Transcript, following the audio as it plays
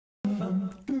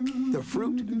The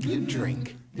fruit you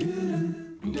drink.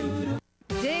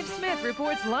 Dave Smith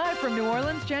reports live from New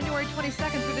Orleans, January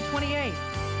 22nd through the 28th.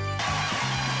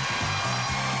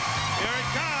 Here it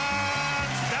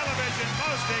comes, television's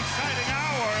most exciting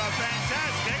hour of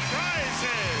fantastic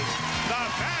prizes. The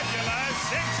fabulous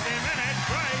 60-minute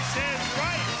Price is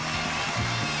Right.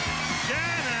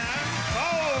 Shannon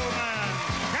Bowman,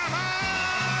 come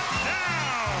on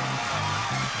down.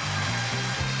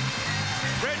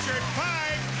 Richard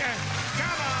Pike,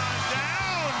 come on down.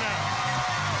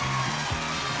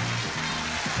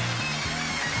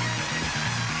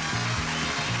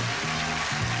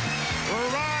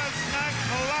 Rosnick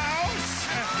Klaus,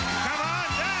 come on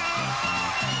down.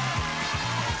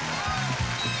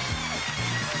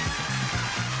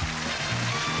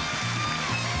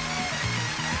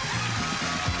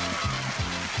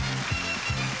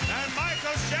 And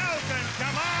Michael Shelton,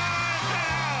 come on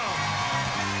down.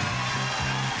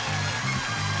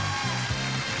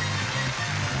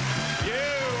 You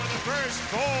are the first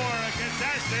 4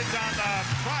 contestants on The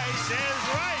Price is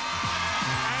Right.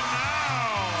 And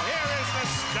now, here is the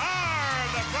star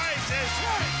of The Price is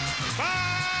Right, Bob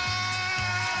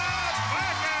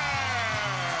Barker.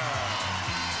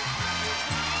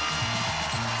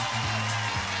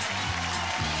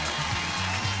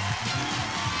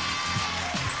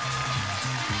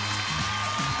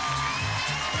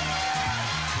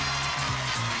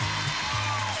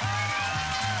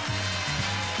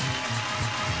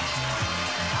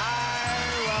 I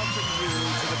welcome you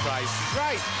to The Price is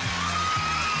Right.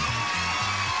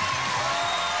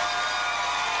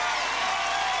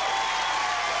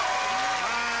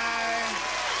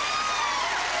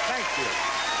 Thank you.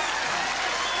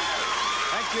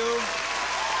 Thank you.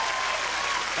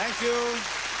 Thank you.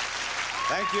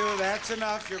 Thank you. That's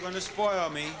enough. You're going to spoil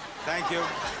me. Thank you.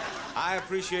 I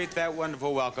appreciate that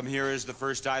wonderful welcome. Here is the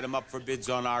first item up for bids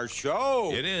on our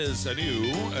show. It is a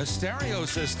new stereo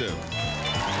system.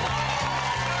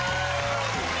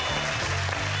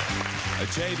 A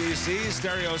JVC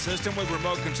stereo system with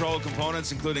remote control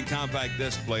components, including compact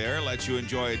disc player, lets you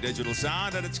enjoy digital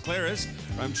sound at its clearest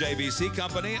from JVC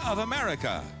Company of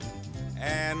America.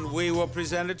 And we will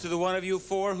present it to the one of you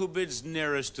 4 who bids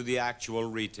nearest to the actual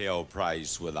retail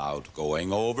price without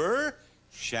going over.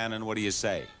 Shannon, what do you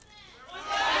say?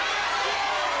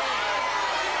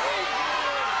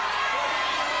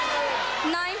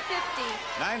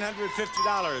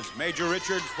 $950. Major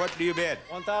Richard, what do you bid?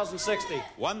 $1,060.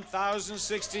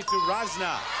 $1,060 to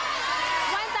Rosna.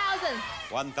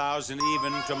 $1,000. 1,000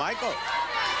 even to Michael.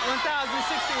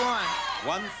 $1,061.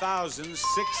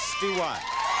 1,061.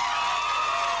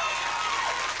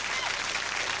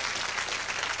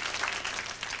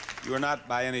 You are not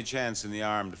by any chance in the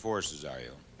armed forces, are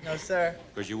you? No, sir.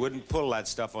 Because you wouldn't pull that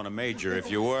stuff on a major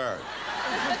if you were.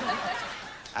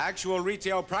 Actual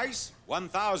retail price,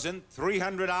 $1,300.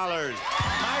 Michael, he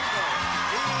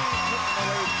took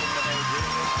away from the major.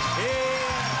 He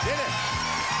did it.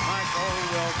 Michael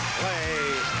will play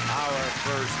our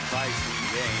first pricing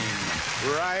game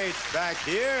right back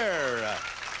here.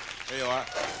 There you are.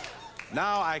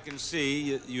 Now I can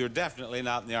see you're definitely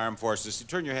not in the armed forces.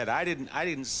 Turn your head. I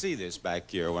didn't see this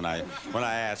back here when I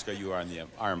asked are you are in the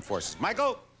armed forces.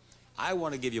 Michael, I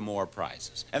want to give you more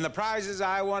prizes. And the prizes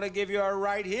I want to give you are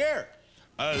right here.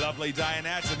 A lovely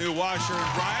dinette, a new washer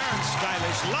and dryer, and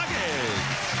stylish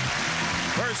luggage.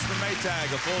 First, from Maytag,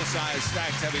 a full-size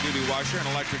stacked heavy-duty washer and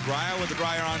electric dryer with the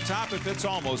dryer on top. It fits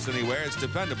almost anywhere. It's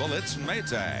dependable. It's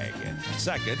Maytag.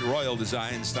 Second, Royal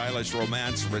Design stylish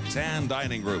romance rattan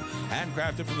dining room.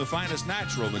 Handcrafted from the finest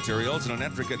natural materials in an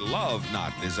intricate love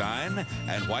knot design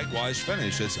and whitewash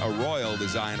finish. It's a Royal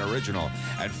Design original.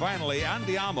 And finally,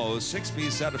 Andiamo's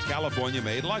 6-piece set of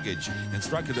California-made luggage.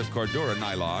 Constructed of Cordura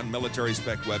nylon,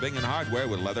 military-spec webbing, and hardware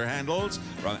with leather handles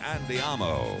from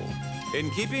Andiamo. In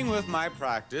keeping with my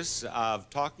practice of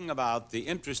talking about the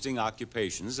interesting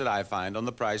occupations that I find on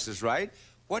The Price is Right,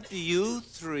 what do you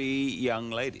 3 young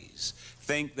ladies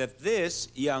think that this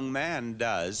young man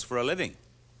does for a living?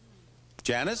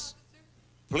 Janice?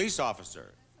 Police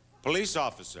officer. Police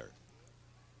officer.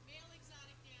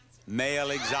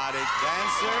 Male exotic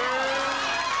dancer.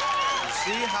 You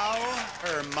see how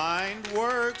her mind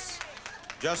works?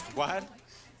 Just what?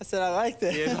 I said I like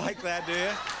that. You like that, do you?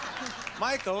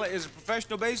 Michael is a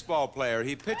professional baseball player.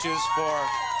 He pitches for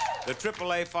the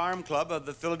AAA Farm Club of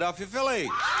the Philadelphia Phillies.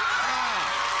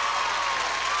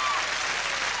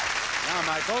 Now,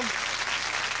 Michael,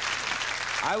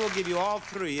 I will give you all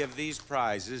 3 of these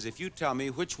prizes if you tell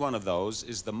me which one of those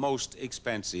is the most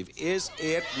expensive. Is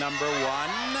it number 1,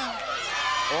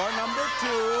 or number 2,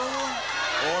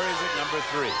 or is it number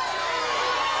 3?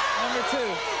 Number 2.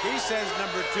 He says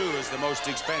number 2 is the most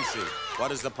expensive.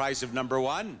 What is the price of number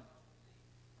 1?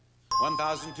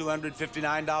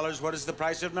 $1,259. What is the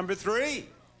price of number 3?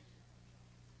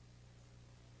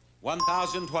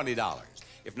 $1,020.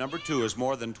 If number 2 is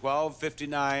more than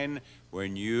 $12.59,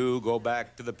 when you go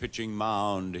back to the pitching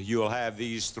mound, you'll have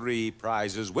these 3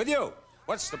 prizes with you.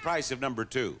 What's the price of number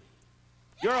 2?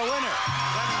 You're a winner.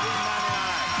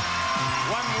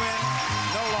 $17.99. 1 win,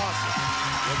 no losses.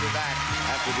 We'll be back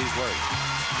after these words.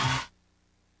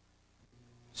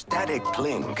 Static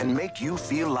cling can make you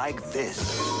feel like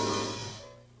this.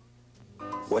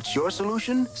 What's your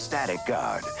solution? Static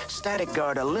Guard. Static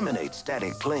Guard eliminates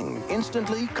static cling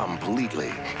instantly,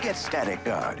 completely. Get Static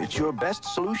Guard. It's your best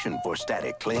solution for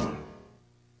static cling.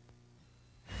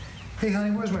 Hey,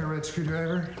 honey, where's my red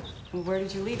screwdriver? Where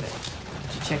did you leave it?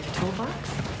 Did you check your toolbox?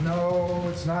 No,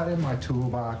 it's not in my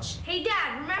toolbox. Hey,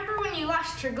 Dad, remember when you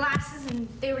lost your glasses and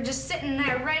they were just sitting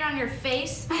there right on your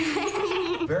face?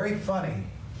 Very funny.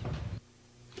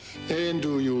 And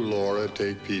do you, Laura,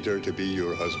 take Peter to be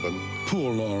your husband?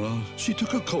 Poor Laura. She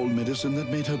took a cold medicine that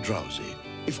made her drowsy.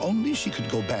 If only she could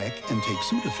go back and take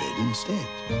Sudafed instead.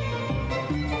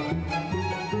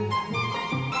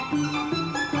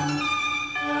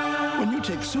 When you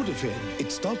take Sudafed,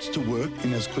 it starts to work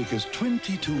in as quick as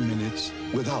 22 minutes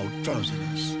without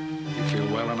drowsiness. You feel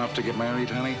well enough to get married,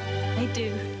 honey? I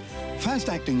do.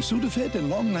 Fast-acting Sudafed and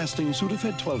long-lasting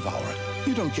Sudafed 12-hour.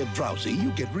 You don't get drowsy, you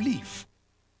get relief.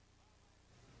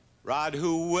 Rod,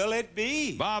 who will it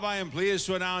be? Bob, I am pleased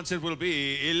to announce it will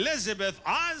be Elizabeth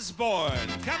Osborne.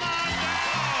 Come on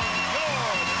down.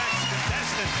 You're the next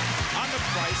contestant on The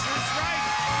Price is Right.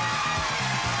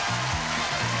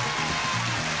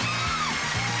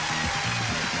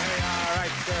 There you are,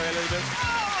 right there, Elizabeth.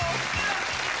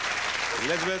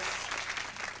 Elizabeth,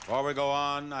 before we go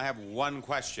on, I have one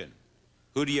question.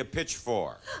 Who do you pitch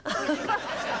for?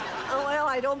 Oh, well,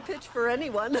 I don't pitch for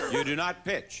anyone. You do not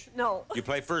pitch? No. You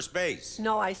play first base?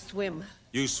 No, I swim.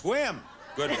 You swim?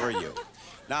 Good for you.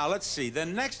 Now, let's see. The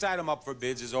next item up for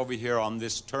bids is over here on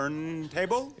this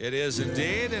turntable. It is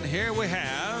indeed, and here we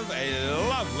have a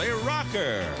lovely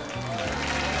rocker.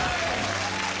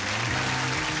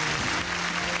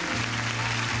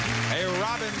 A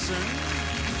Robinson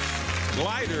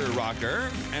glider rocker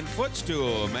and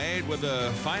footstool made with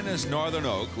the finest northern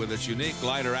oak with its unique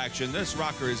glider action. This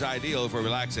rocker is ideal for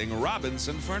relaxing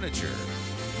Robinson furniture.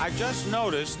 I just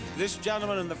noticed this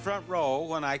gentleman in the front row,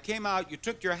 when I came out, you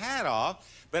took your hat off,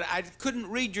 but I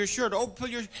couldn't read your shirt. Oh, pull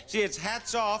your... See, it's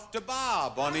hats off to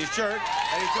Bob on his shirt,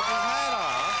 and he took his hat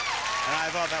off. And I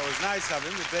thought that was nice of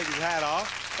him to take his hat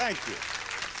off. Thank you.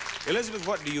 Elizabeth,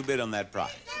 what do you bid on that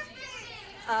prize?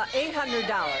 $800.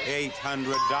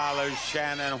 $800,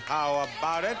 Shannon. How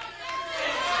about it?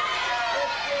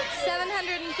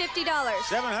 $750.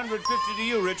 $750 to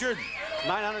you, Richard.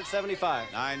 $975.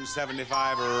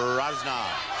 $975, Rosna.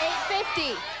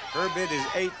 $850. Her bid is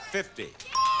 $850.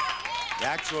 The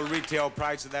actual retail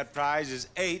price of that prize is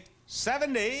 $870, and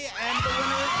the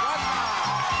winner is Rosna.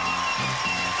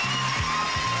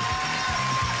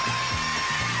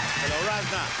 Hello,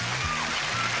 Rosna.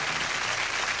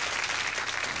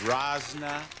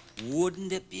 Rosna,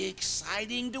 wouldn't it be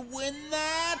exciting to win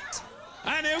that?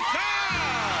 A new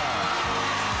car!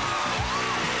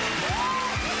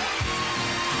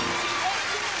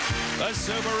 The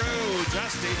Subaru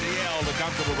Justy DL, the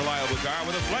comfortable, reliable car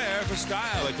with a flair for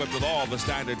style, equipped with all the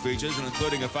standard features,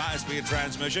 including a 5-speed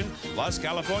transmission, plus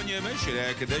California emission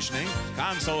air conditioning,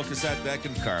 console, cassette deck,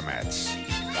 and car mats.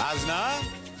 Rosna,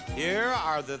 here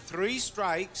are the 3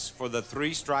 strikes for the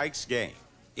 3 strikes game.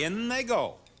 In they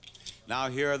go. Now,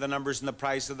 here are the numbers and the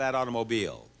price of that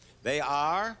automobile. They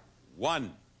are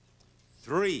 1,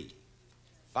 3,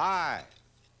 5,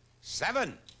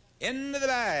 7. Into the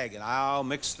bag, and I'll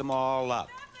mix them all up.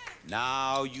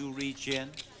 Now you reach in,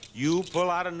 you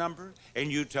pull out a number,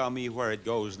 and you tell me where it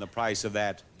goes and the price of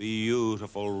that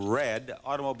beautiful red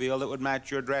automobile that would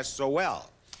match your dress so well.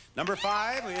 Number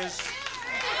 5 is...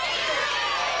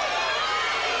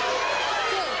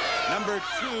 Number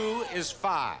 2 is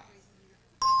 5.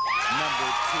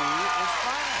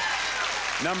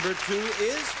 Number 2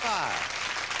 is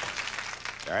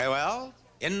 5. Very well.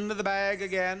 Into the bag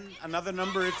again. Another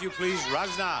number, if you please,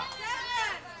 Rosna.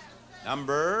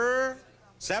 Number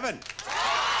 7.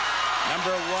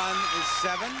 Number 1 is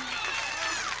 7.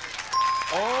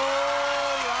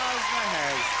 Oh, Rosna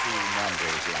has 2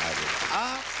 numbers lighted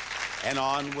up. And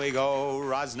on we go,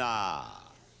 Rosna.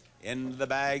 Into the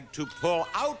bag to pull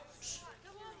out.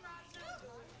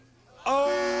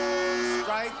 Oh,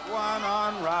 strike 1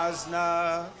 on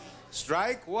Rosna.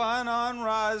 Strike 1 on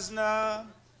Rosna.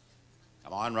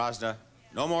 Come on, Rosna.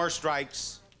 No more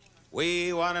strikes.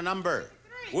 We want a number.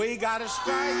 We got a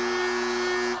strike.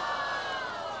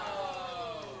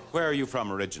 Where are you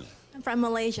from originally? I'm from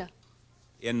Malaysia.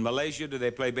 In Malaysia, do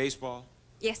they play baseball?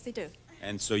 Yes, they do.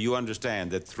 And so you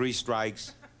understand that 3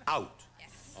 strikes, out.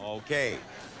 Yes. Okay.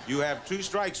 You have 2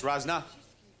 strikes, Razna.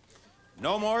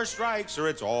 No more strikes or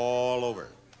it's all over.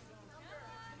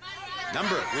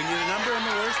 Number. We need a number in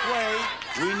the worst way.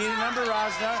 We need a number,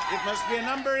 Razna. It must be a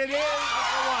number. It is. It's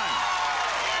a 1.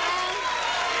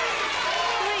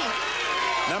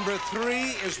 3. Number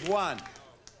 3 is 1.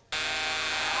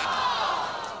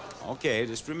 Okay,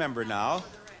 just remember now.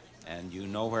 And you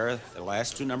know where the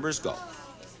last 2 numbers go.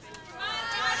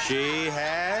 She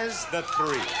has the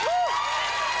 3.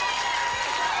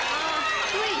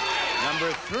 3.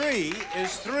 Number 3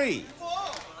 is 3.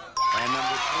 And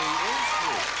number 3 is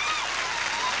 3.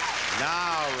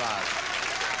 Now, Roz,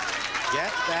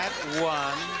 get that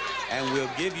 1, and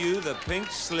we'll give you the pink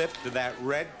slip to that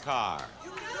red car.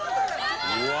 1,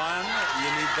 you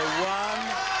need the 1.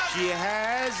 She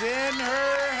has in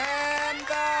her hand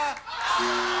the...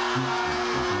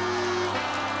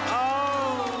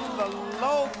 Oh, the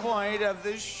low point of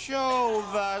the show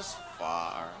thus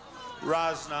far.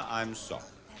 Razna, I'm sorry.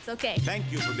 It's okay.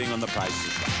 Thank you for being on The Price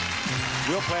is Right.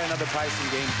 We'll play another pricing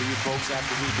game for you folks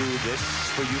after we do this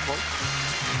for you folks.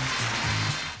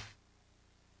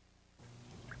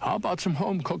 How about some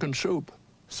home cooking soup?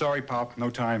 Sorry, Pop, no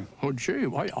time. Oh, gee,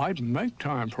 why, I'd make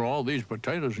time for all these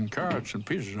potatoes and carrots and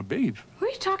pieces of beef. Who are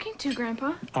you talking to,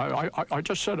 Grandpa? I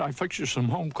just said I'd fix you some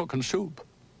home cooking soup.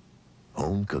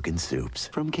 Home cooking soups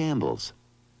from Campbell's.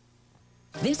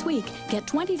 This week, get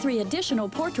 23 additional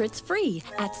portraits free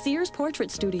at Sears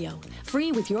Portrait Studio.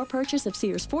 Free with your purchase of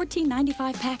Sears'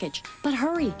 $14.95 package. But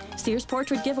hurry, Sears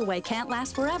Portrait Giveaway can't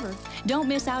last forever. Don't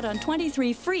miss out on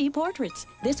 23 free portraits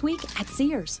this week at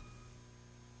Sears.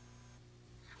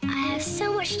 I have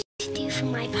so much to do for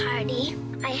my party.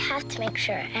 I have to make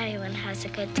sure everyone has a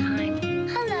good time.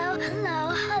 Hello,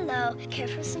 hello, hello. Care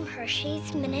for some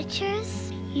Hershey's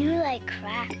miniatures? You like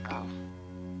crackle.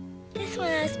 This one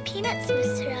has peanuts,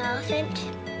 Mr. Elephant.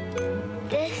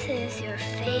 This is your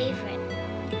favorite.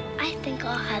 I think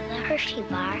I'll have the Hershey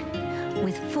bar.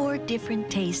 With 4 different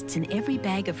tastes in every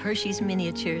bag of Hershey's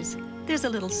miniatures, there's a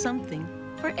little something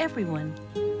for everyone.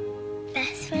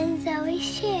 Best friends always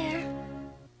share.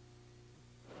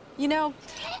 You know,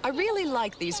 I really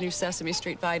like these new Sesame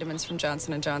Street vitamins from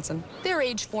Johnson & Johnson. They're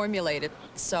age formulated,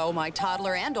 so my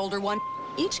toddler and older one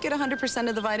each get 100%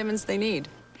 of the vitamins they need.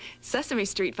 Sesame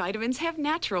Street vitamins have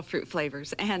natural fruit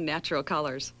flavors and natural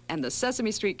colors, and the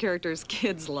Sesame Street characters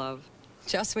kids love.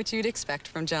 Just what you'd expect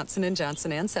from Johnson &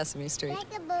 Johnson and Sesame Street.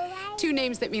 2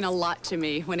 names that mean a lot to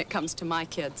me when it comes to my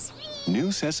kids.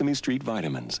 New Sesame Street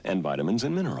vitamins and vitamins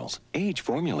and minerals, age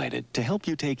formulated to help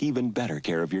you take even better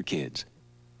care of your kids.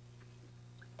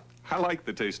 I like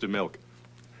the taste of milk.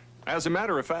 As a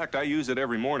matter of fact, I use it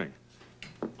every morning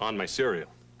on my cereal.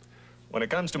 When it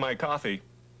comes to my coffee,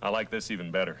 I like this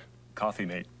even better. Coffee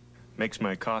Mate makes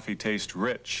my coffee taste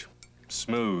rich,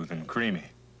 smooth, and creamy.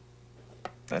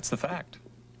 That's the fact.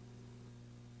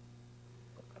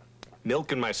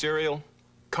 Milk in my cereal,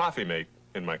 Coffee Mate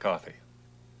in my coffee.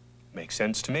 Makes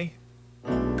sense to me?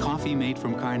 Coffee Mate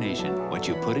from Carnation. What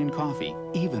you put in coffee,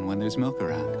 even when there's milk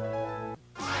around.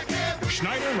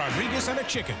 Schneider, Rodriguez, and a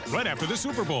chicken right after the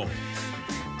Super Bowl.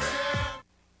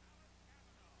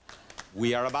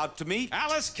 We are about to meet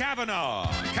Alice Kavanaugh.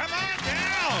 Come on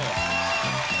now.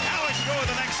 Alice, you're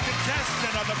the next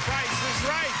contestant on The Price is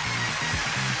Right.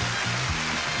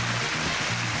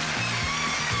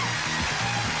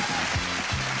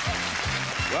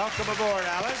 Welcome aboard,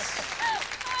 Alice.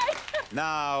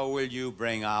 Now, will you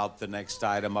bring out the next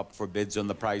item up for bids on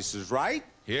The Price is Right?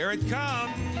 Here it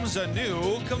comes, a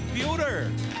new computer.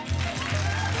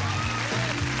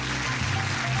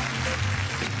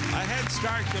 A Head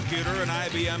Start computer, an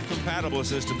IBM compatible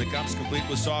system that comes complete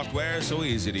with software so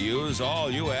easy to use. All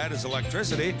you add is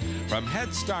electricity from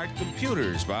Head Start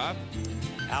computers, Bob.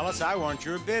 Alice, I want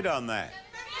your bid on that.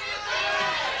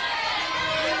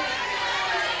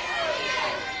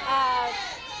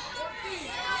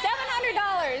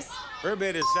 $700. Her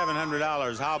bid is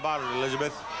 $700. How about it,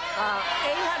 Elizabeth?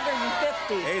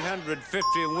 $850.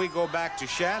 $850, and we go back to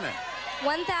Shannon.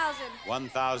 $1,000.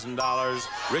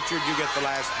 $1,000. Richard, you get the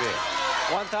last bid.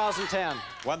 $1,010.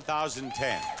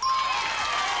 $1,010.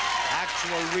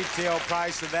 Actual retail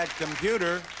price of that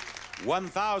computer,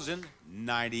 $1,095.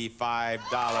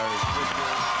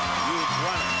 You've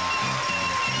won it.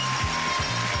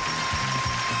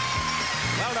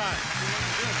 Well done.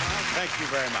 Thank you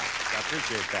very much. I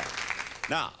appreciate that.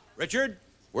 Now, Richard,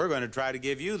 we're going to try to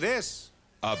give you this.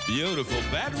 A beautiful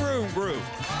bedroom group.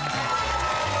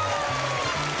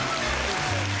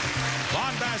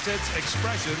 Von Bassett's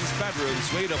Expressions Bedroom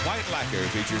Suite of white lacquer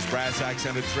features brass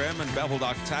accented trim and beveled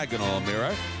octagonal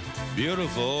mirror.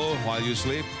 Beautiful while you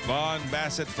sleep, Von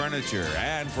Bassett furniture.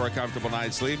 And for a comfortable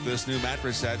night's sleep, this new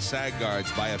mattress set, Sag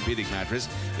Guards by Orthopedic Mattress,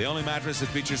 the only mattress that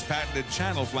features patented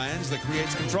channel flange that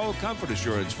creates controlled comfort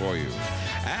assurance for you.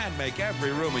 And make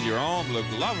every room in your home look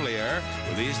lovelier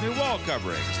with these new wall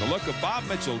coverings. The look of Bob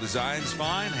Mitchell designs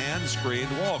fine hand-screened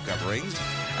wall coverings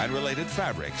and related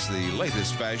fabrics, the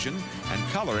latest fashion and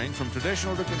coloring from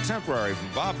traditional to contemporary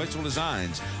from Bob Mitchell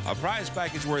Designs. A prize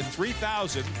package worth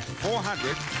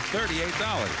 $3,438.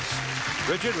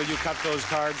 Richard, will you cut those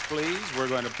cards, please? We're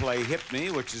going to play Hit Me,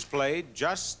 which is played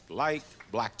just like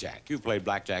blackjack. You've played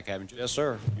blackjack, haven't you? Yes,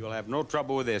 sir. You'll have no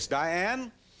trouble with this.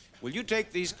 Diane, will you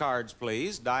take these cards,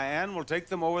 please? Diane will take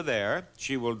them over there.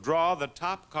 She will draw the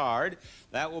top card.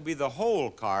 That will be the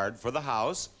hole card for the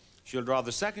house. She'll draw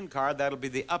the second card. That'll be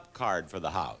the up card for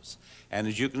the house. And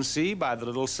as you can see by the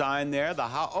little sign there, the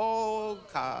house... Oh,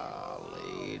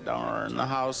 golly darn. The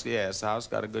house, yes, the house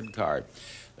got a good card.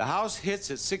 The house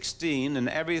hits at 16 and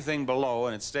everything below,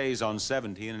 and it stays on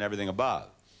 17 and everything above.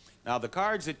 Now, the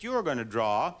cards that you're going to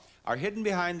draw are hidden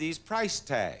behind these price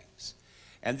tags.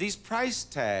 And these price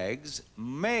tags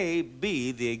may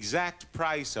be the exact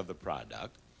price of the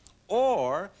product,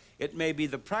 or it may be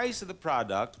the price of the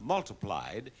product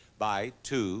multiplied by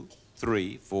 2,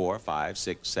 3, 4, 5,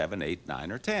 6, 7, 8,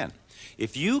 9, or 10.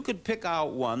 If you could pick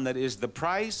out one that is the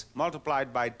price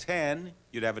multiplied by 10,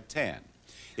 you'd have a 10.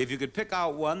 If you could pick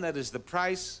out one that is the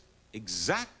price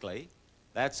exactly,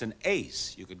 that's an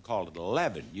ace. You could call it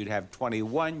 11. You'd have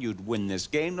 21. You'd win this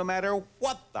game no matter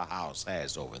what the house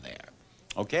has over there.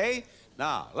 Okay?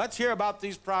 Now, let's hear about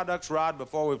these products, Rod,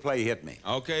 before we play Hit Me.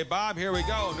 Okay, Bob, here we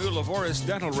go. New Lavoris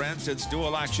Dental Rinse. Its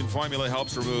dual-action formula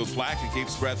helps remove plaque and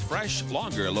keeps breath fresh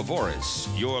longer. Lavoris,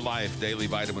 Your Life Daily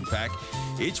Vitamin Pack.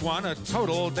 Each one a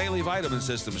total daily vitamin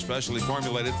system, specially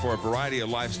formulated for a variety of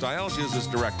lifestyles. Use as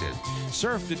directed.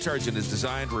 Surf detergent is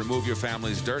designed to remove your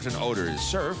family's dirt and odors.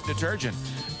 Surf detergent.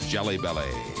 Jelly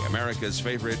Belly, America's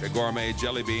favorite gourmet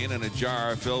jelly bean in a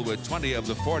jar filled with 20 of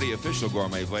the 40 official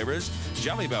gourmet flavors.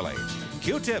 Jelly Belly.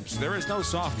 Q-tips. There is no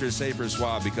softer, safer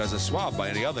swab because a swab by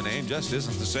any other name just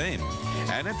isn't the same.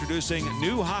 And introducing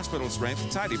new hospital-strength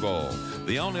Tidy Bowl,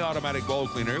 the only automatic bowl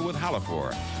cleaner with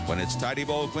Halofor. When it's Tidy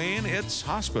Bowl clean, it's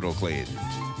hospital clean.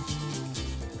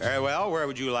 Very well. Where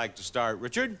would you like to start,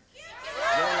 Richard?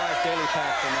 Your Life Daily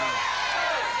Pack for now.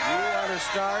 You want to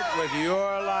start with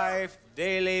Your Life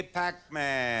Daily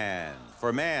Pac-Man.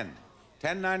 For men,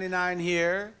 $10.99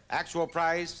 here. Actual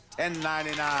price,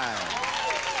 $10.99.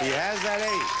 He has that 8.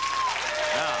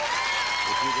 Now,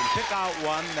 if you can pick out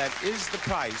one that is the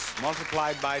price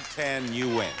multiplied by 10, you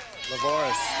win.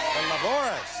 Lavoris. The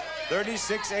Lavoris.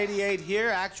 $36.88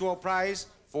 here. Actual price,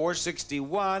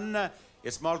 $4.61.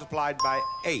 It's multiplied by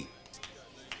 8.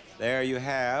 There you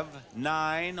have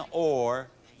 9 or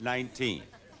 19. Want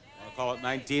to call it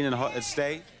 19 and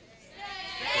stay?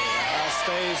 House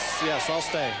stays. Yes, I'll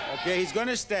stay. Okay, he's going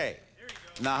to stay.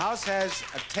 Now, house has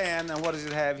a 10, and what does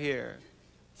it have here?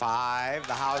 5.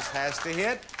 The house has to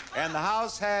hit, and the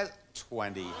house has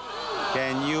 20.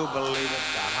 Can you believe it?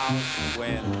 The house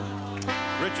wins.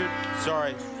 Richard,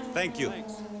 sorry. Thank you.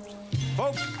 Thanks.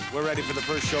 Folks, we're ready for the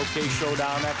first showcase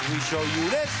showdown after we show you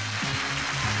this.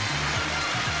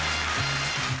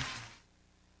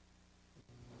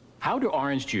 How do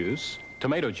orange juice,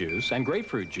 tomato juice, and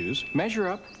grapefruit juice measure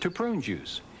up to prune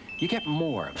juice? You get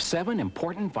more of 7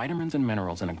 important vitamins and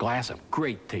minerals in a glass of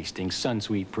great-tasting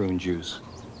Sunsweet prune juice.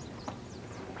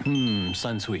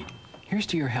 Sunsweet. Here's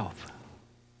to your health.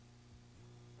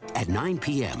 At 9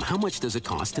 p.m., how much does it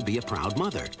cost to be a proud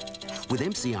mother? With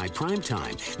MCI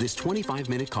Primetime, this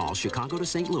 25-minute call Chicago to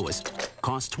St. Louis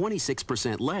costs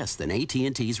 26% less than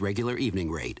AT&T's regular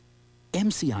evening rate.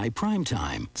 MCI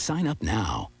Primetime. Sign up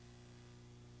now.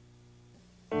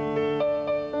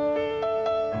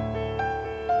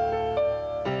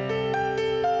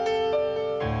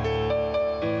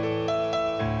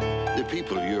 The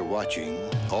people you're watching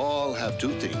all have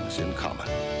 2 things in common.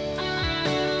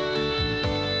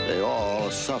 They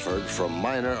all suffered from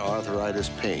minor arthritis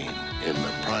pain in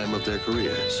the prime of their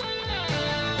careers.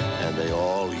 And they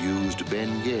all used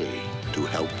Bengay to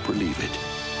help relieve it.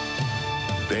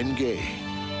 Bengay,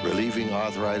 relieving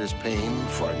arthritis pain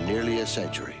for nearly a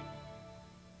century.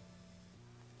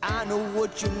 I know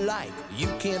what you like, you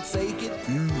can't fake it.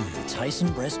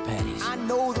 Tyson breast patties. I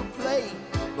know the play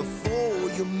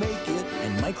before you make it.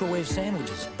 And microwave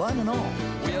sandwiches, bun and all.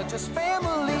 We're just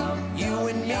family, you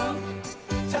and me.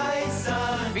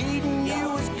 Tyson, feeding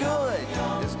you is good.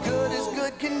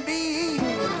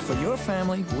 For your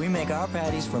family, we make our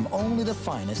patties from only the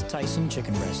finest Tyson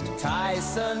chicken breast.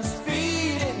 Tyson's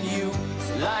feeding you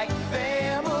like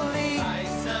family.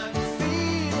 Tyson's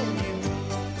feeding you.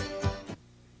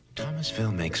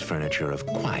 Thomasville makes furniture of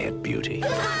quiet beauty.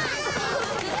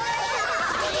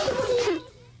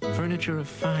 Furniture of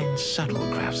fine, subtle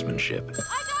craftsmanship. I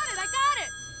got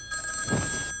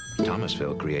it!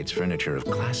 Thomasville creates furniture of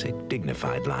classic,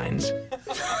 dignified lines.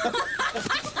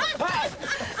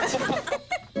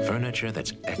 Furniture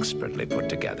that's expertly put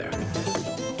together.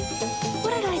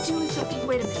 What did I do with the...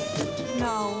 Wait a minute.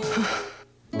 No.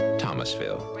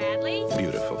 Thomasville. Bradley?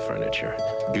 Beautiful furniture.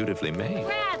 Beautifully made.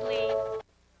 Bradley.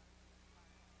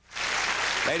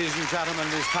 Ladies and gentlemen,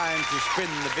 it is time to spin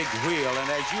the big wheel, and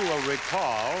as you will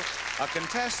recall, a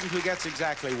contestant who gets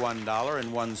exactly $1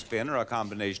 in one spin or a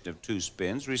combination of two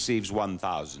spins receives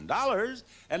 $1,000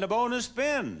 and a bonus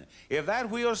spin. If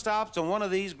that wheel stops on one of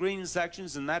these green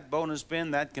sections in that bonus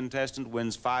spin, that contestant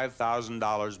wins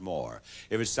 $5,000 more.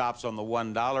 If it stops on the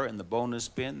 $1 in the bonus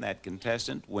spin, that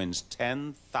contestant wins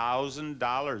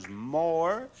 $10,000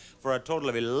 more for a total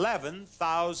of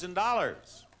 $11,000.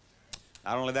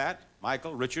 Not only that,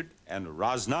 Michael, Richard, and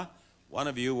Rosna, one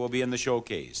of you will be in the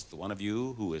showcase. The one of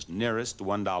you who is nearest to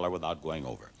 $1 without going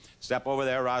over. Step over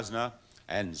there, Rosna,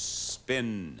 and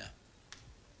spin.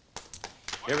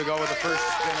 Here we go with the first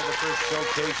spin of the first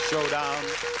showcase showdown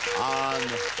on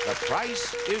The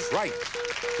Price is Right,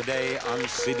 today on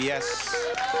CBS.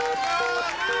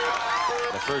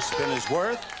 The first spin is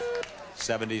worth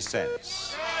 70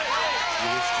 cents. You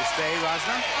wish to stay,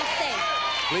 Rosna? I'll stay.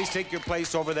 Please take your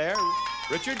place over there.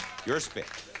 Richard, your spin.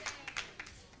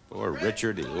 Poor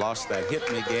Richard, he lost that hit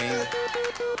me game.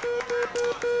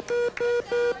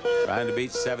 Trying to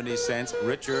beat 70 cents.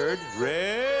 Richard,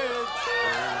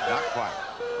 not quite.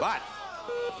 But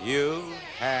you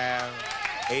have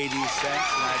 80 cents, and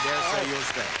I dare say you'll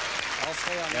stay. I'll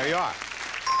stay on There you are.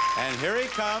 And here he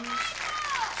comes.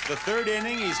 It's the third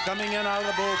inning. He's coming in out of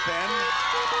the bullpen.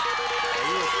 Are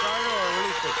you a starter or a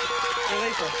relief pitcher?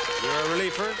 Reliever. You're a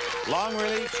reliever. Long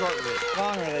relief, short relief.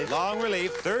 Long relief. Long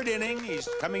relief. Third inning. He's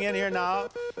coming in here now.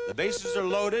 The bases are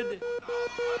loaded.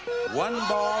 1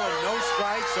 ball and no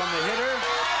strikes on the hitter.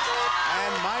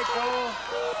 And Michael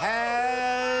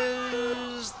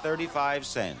has 35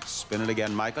 cents. Spin it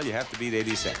again, Michael. You have to beat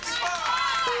 80 cents.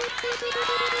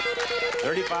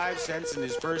 35 cents in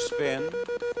his first spin.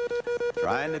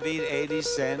 Trying to beat 80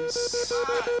 cents.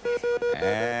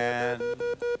 And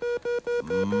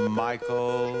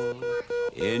Michael,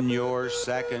 in your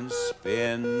second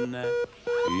spin,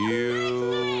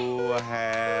 you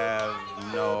have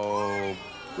no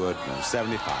goodness.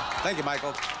 75. Thank you,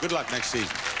 Michael. Good luck next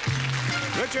season.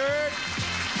 Richard,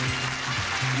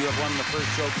 you have won the first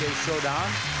showcase showdown.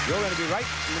 You're going to be right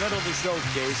in the middle of the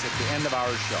showcase at the end of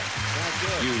our show. Sounds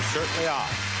good. You certainly are.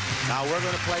 Now, we're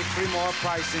going to play 3 more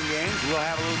pricing games. We'll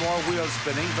have a little more wheel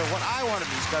spinning. But what I want to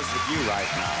discuss with you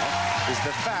right now is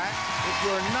the fact that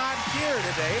you're not here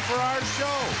today for our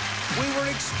show. We were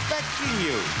expecting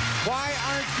you. Why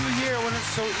aren't you here when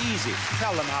it's so easy?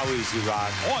 Tell them how easy, Rod.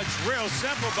 Oh, it's real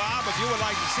simple, Bob. If you would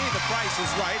like to see The Price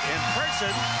is Right in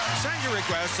person, send your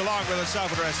request along with a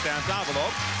self-addressed stamped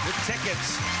envelope with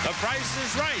tickets. The Price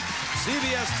is Right.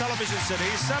 CBS Television City,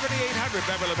 7800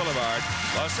 Beverly Boulevard,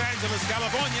 Los Angeles,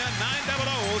 California,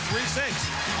 90036.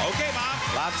 Okay, Bob.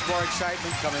 Lots more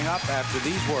excitement coming up after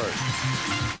these words.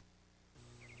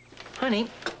 Honey,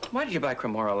 why did you buy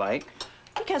Cremora Light?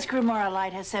 Because Cremora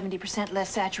Light has 70% less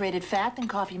saturated fat than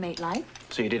Coffee Mate Light.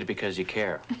 So you did it because you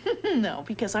care. No,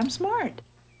 because I'm smart.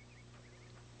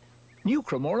 New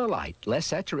Cremora Light. Less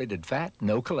saturated fat,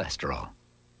 no cholesterol.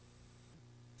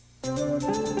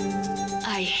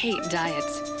 I hate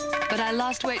diets, but I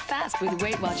lost weight fast with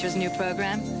Weight Watchers' new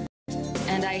program.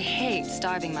 And I hate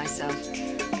starving myself.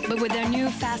 But with their new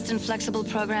fast and flexible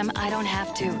program, I don't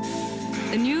have to.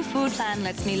 The new food plan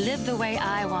lets me live the way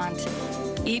I want.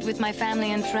 Eat with my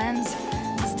family and friends,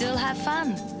 still have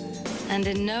fun. And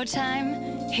in no time,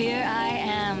 here I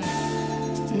am.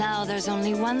 Now there's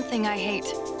only one thing I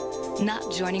hate,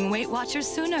 not joining Weight Watchers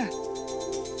sooner.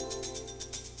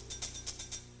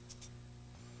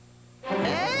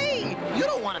 Hey, you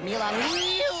don't want a meal on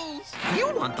wheels.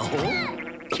 You want the whole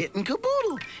kit and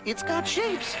caboodle. It's got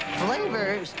shapes,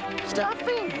 flavors,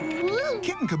 stuffing. Woo.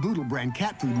 Kit and Caboodle brand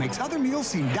cat food makes other meals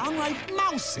seem downright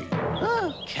mousy.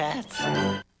 Oh, cats.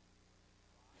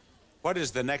 What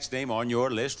is the next name on your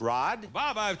list, Rod?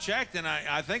 Bob, I've checked, and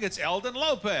I think it's Eldon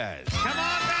Lopez. Come on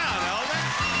down, Eldon.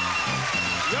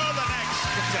 You're the next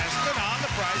contestant on The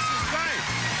Price is Right.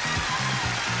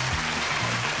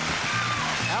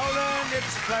 Eldon,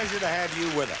 it's a pleasure to have you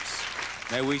with us.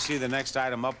 May we see the next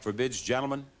item up for bids,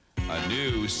 gentlemen? a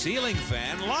new ceiling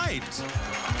fan light.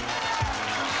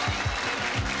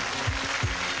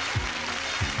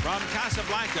 From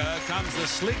Casablanca comes the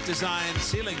sleek design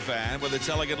ceiling fan with its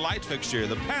elegant light fixture,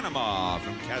 the Panama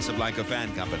from Casablanca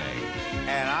Fan Company.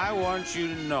 And I want you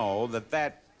to know that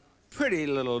that pretty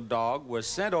little dog was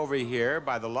sent over here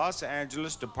by the Los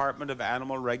Angeles Department of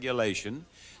Animal Regulation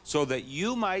so that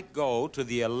you might go to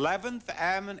the 11th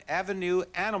Avenue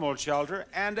Animal Shelter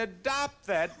and adopt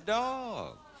that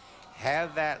dog.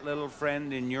 Have that little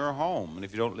friend in your home. And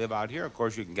if you don't live out here, of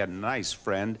course, you can get a nice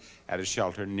friend at a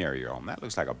shelter near your home. That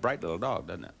looks like a bright little dog,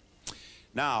 doesn't it?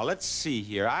 Now, let's see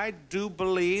here. I do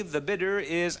believe the bidder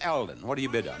is Eldon. What do you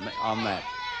bid on that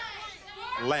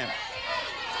lamp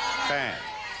fan?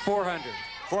 $400.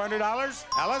 $400?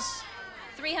 Alice?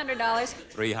 $300.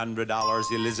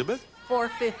 $300. Elizabeth?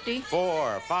 $450.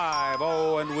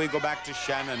 450, and we go back to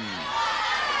Shannon.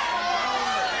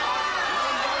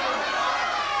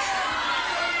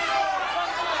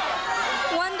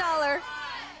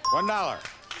 $1.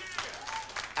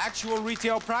 Actual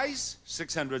retail price,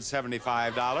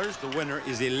 $675. The winner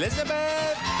is Elizabeth,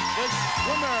 the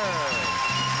swimmer.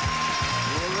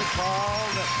 You'll recall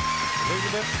that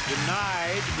Elizabeth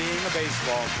denied being a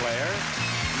baseball player.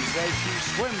 She says she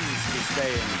swims to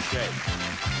stay in shape.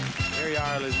 Here you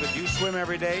are, Elizabeth. You swim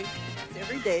every day?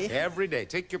 Every day. Every day.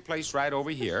 Take your place right over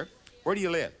here. Where do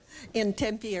you live? In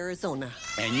Tempe, Arizona.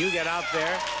 And you get out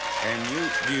there,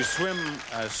 and do you swim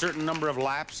a certain number of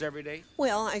laps every day?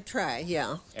 Well, I try,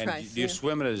 yeah. And do you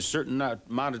swim at a certain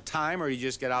amount of time, or you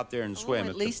just get out there and swim?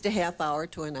 At least a half hour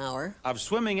to an hour. Of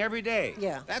swimming every day?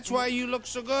 Yeah. That's why you look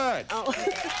so good. Oh.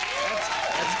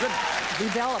 That's good.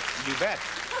 Developed. You bet.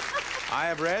 I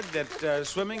have read that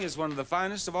swimming is one of the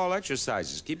finest of all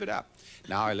exercises. Keep it up.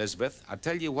 Now, Elizabeth, I'll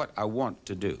tell you what I want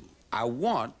to do. I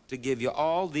want to give you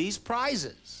all these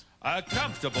prizes. A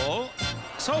comfortable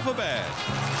sofa bed,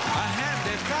 a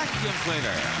handy vacuum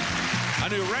cleaner, a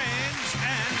new range,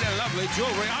 and a lovely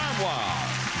jewelry armoire.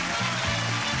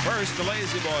 First, the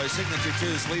Lazy Boy Signature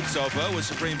 2 Sleep Sofa with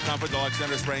supreme comfort, deluxe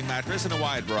center spring mattress, and a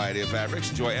wide variety of fabrics.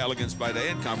 Enjoy elegance by day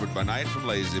and comfort by night from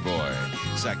Lazy Boy.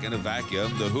 Second, a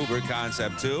vacuum, the Hoover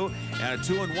Concept 2, and a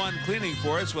 2-in-1 cleaning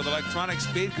force with electronic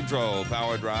speed control,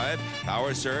 power drive,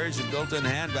 power surge, and built-in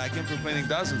hand vacuum for cleaning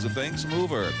dozens of things from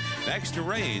Hoover. Next, a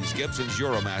range, Gibson's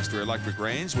Euromaster electric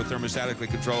range with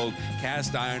thermostatically controlled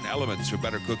cast iron elements for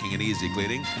better cooking and easy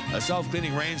cleaning. A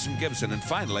self-cleaning range from Gibson. And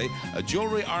finally, a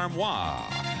jewelry armoire,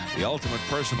 the ultimate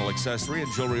personal accessory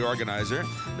and jewelry organizer.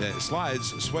 The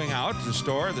slides swing out to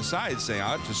store, the sides swing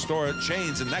out to store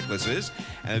chains and necklaces,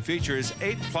 and it features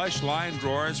 8 plush lined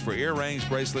drawers for earrings,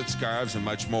 bracelets, scarves, and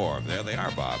much more. There they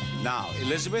are, Bob. Now,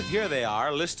 Elizabeth, here they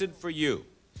are, listed for you.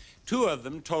 2 of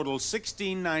them total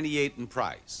 $16.98 in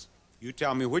price. You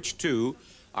tell me which 2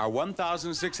 are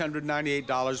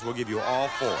 $1,698. We'll give you all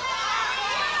 4.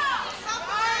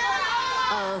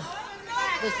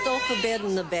 The sofa bed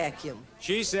and the vacuum.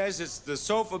 She says it's the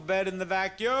sofa bed and the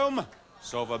vacuum.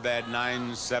 Sofa bed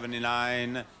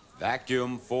 $979,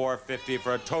 vacuum $450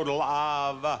 for a total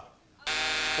of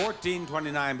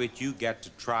 $14.29. But you get to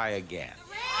try again.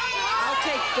 I'll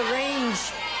take the range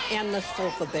and the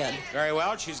sofa bed. Very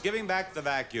well. She's giving back the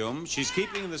vacuum. She's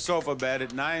keeping the sofa bed at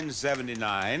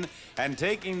 $979 and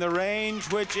taking the range,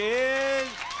 which is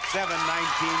 $719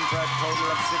 for a total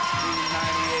of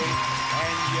 $16.98.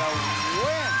 And you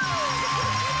win.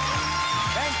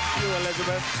 Thank you,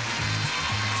 Elizabeth.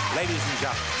 Ladies and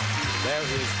gentlemen, there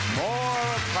is more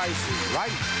Price is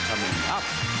Right coming up.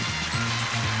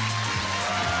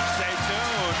 Stay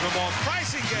tuned for more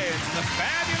pricing games and the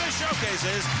fabulous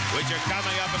showcases, which are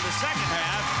coming up in the second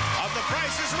half of The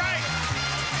Price is Right.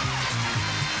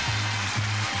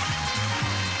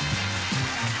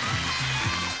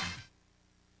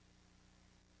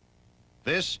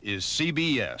 This is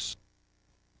CBS.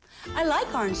 I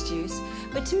like orange juice,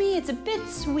 but to me it's a bit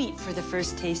sweet for the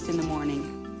first taste in the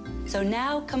morning. So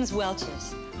now comes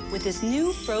Welch's with this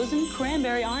new frozen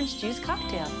cranberry orange juice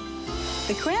cocktail.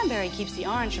 The cranberry keeps the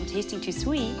orange from tasting too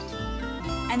sweet,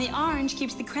 and the orange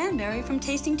keeps the cranberry from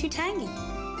tasting too tangy.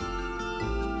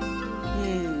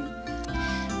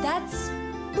 That's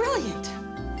brilliant.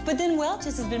 But then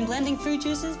Welch's has been blending fruit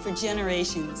juices for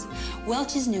generations.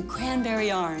 Welch's new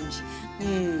cranberry orange.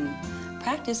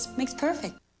 Practice makes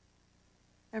perfect.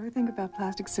 Ever think about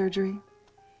plastic surgery?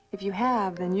 If you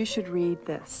have, then you should read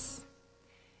this.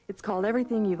 It's called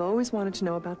Everything You've Always Wanted to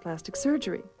Know About Plastic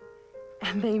Surgery.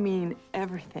 And they mean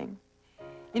everything.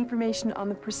 Information on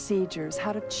the procedures,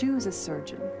 how to choose a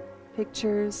surgeon,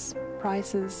 pictures,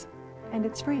 prices, and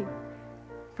it's free.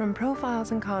 From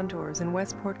Profiles and Contours in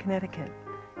Westport, Connecticut,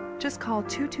 just call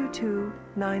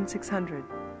 222-9600.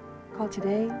 Call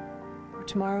today or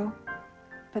tomorrow,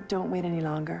 but don't wait any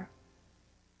longer.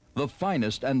 The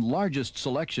finest and largest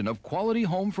selection of quality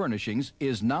home furnishings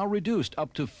is now reduced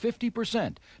up to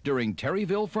 50% during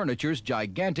Terryville Furniture's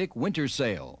gigantic winter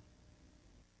sale.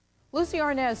 Lucy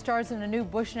Arnaz stars in a new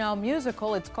Bushnell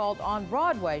musical. It's called On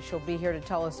Broadway. She'll be here to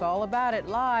tell us all about it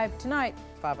live tonight,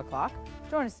 5 o'clock.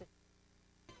 Join us.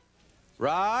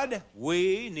 Rod,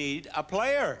 we need a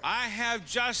player. I have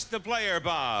just the player,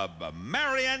 Bob.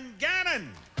 Marion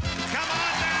Gannon. Come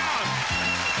on down.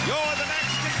 You're the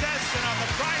next contestant on The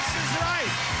Price is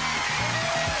Right.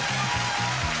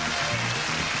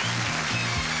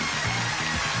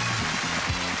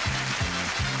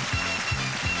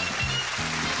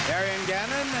 Marion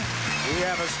Gannon, we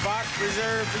have a spot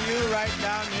reserved for you right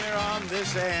down here on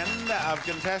this end of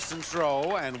Contestants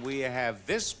Row, and we have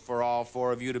this for all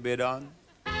four of you to bid on.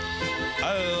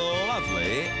 A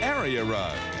lovely area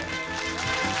rug.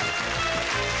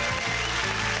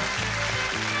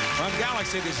 From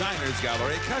Galaxy Designers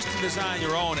Gallery, custom design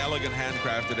your own elegant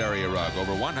handcrafted area rug.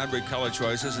 Over 100 color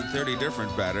choices and 30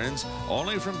 different patterns,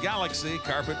 only from Galaxy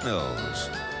Carpet Mills.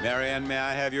 Marianne, may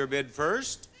I have your bid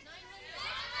first?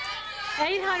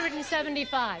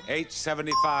 $875.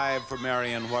 $875 for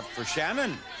Marion. What for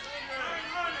Shannon?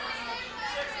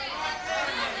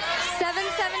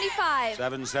 $775.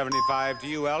 $775 to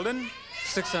you, Eldon.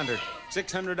 $600.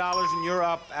 $600, and you're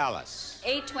up, Alice.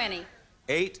 $820.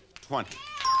 $820.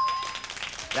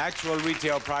 The actual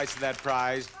retail price of that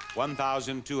prize,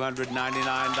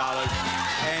 $1,299.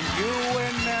 And you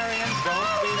win, Marion.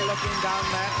 Don't be looking down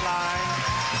that line.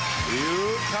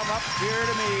 You come up here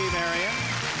to me, Marion.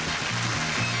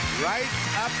 Right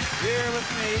up here with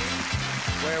me,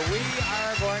 where we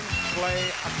are going to play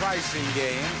a pricing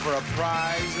game for a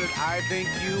prize that I think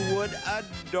you would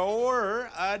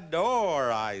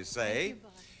adore, I say.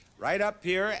 Right up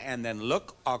here, and then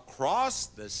look across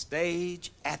the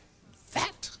stage at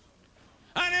that.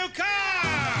 A new car!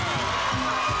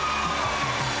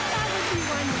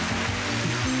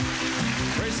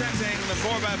 Presenting the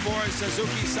 4x4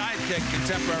 Suzuki Sidekick,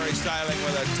 contemporary styling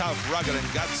with a tough, rugged, and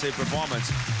gutsy performance.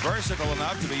 Versatile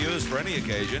enough to be used for any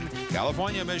occasion.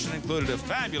 California Mission included a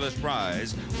fabulous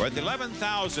prize worth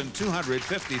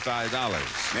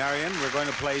 $11,255. Marion, we're going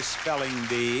to play Spelling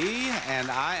Bee,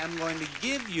 and I am going to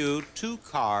give you 2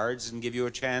 cards and give you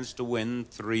a chance to win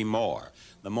 3 more.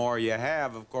 The more you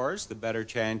have, of course, the better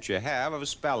chance you have of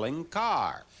spelling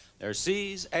car. There are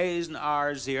C's, A's, and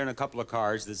R's here, and a couple of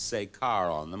cards that say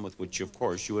car on them, with which, of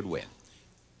course, you would win.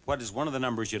 What is one of the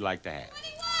numbers you'd like to have?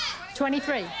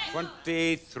 23.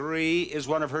 23 is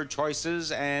one of her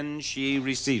choices, and she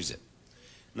receives it.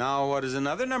 Now, what is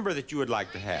another number that you would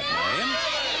like to have,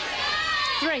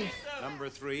 Marion? 3. Number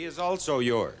 3 is also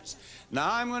yours.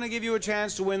 Now, I'm going to give you a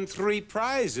chance to win 3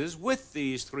 prizes with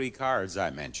these 3 cards I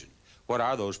mentioned. What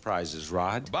are those prizes,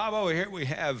 Rod? Bob, over here we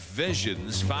have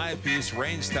Visions 5-piece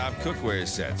rain-stop cookware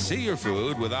set. See your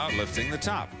food without lifting the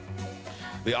top.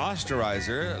 The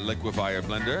Austerizer liquefier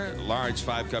blender, large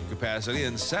 5-cup capacity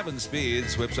and 7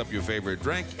 speeds, whips up your favorite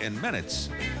drink in minutes.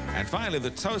 And finally,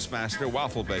 the Toastmaster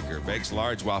waffle baker bakes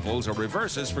large waffles or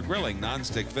reverses for grilling,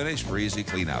 non-stick finish for easy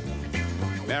cleanup.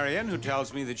 Marion, who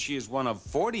tells me that she is one of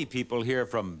 40 people here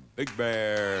from Big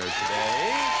Bear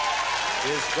today,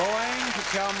 is going to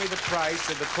tell me the price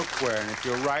of the cookware. And if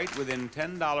you're right, within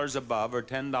 $10 above or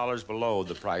 $10 below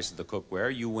the price of the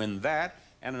cookware, you win that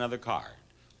and another card.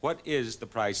 What is the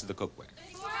price of the cookware?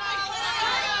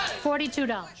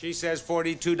 $42. She says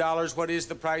 $42. What is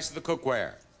the price of the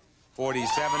cookware? $47, a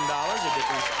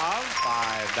difference of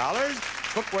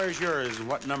 $5. Cookware's yours.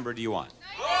 What number do you want?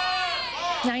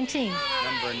 19.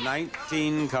 Number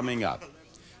 19 coming up.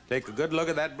 Take a good look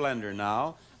at that blender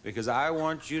now, because I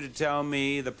want you to tell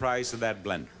me the price of that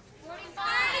blender.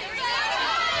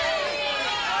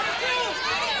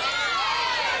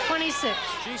 26.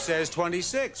 She says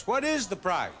 26. What is the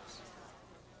price?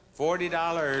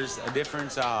 $40, a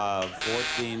difference of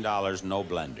 $14, no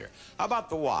blender. How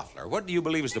about the waffler? What do you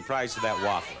believe is the price of that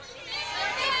waffler?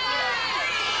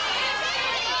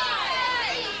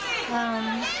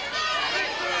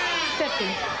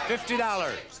 $50.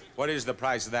 $50. What is the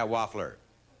price of that waffler?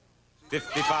 $55,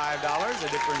 a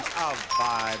difference of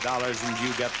 $5, and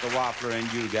you get the waffler and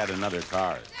you get another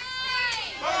card.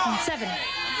 7.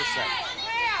 Number 7.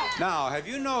 Now, have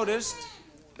you noticed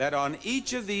that on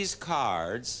each of these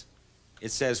cards,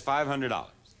 it says $500?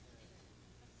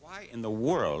 Why in the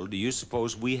world do you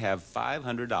suppose we have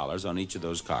 $500 on each of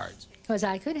those cards? Because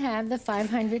I could have the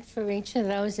 500 for each of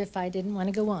those if I didn't want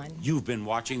to go on. You've been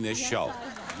watching this show.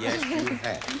 Yes, you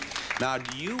have. Now,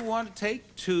 do you want to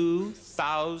take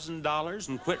 $2,000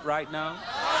 and quit right now?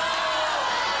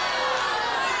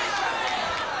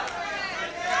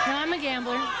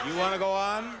 gambler. You want to go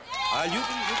on? You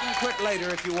can quit later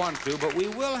if you want to, but we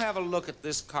will have a look at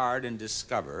this card and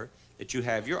discover that you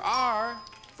have your R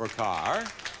for car.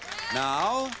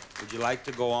 Now, would you like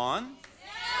to go on?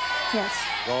 Yes.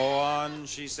 Go on,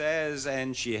 she says,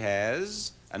 and she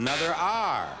has another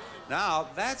R. Now,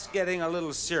 that's getting a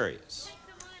little serious.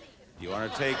 Do you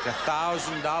want to take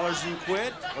 $1,000 and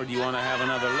quit, or do you want to have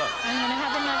another look? I'm going to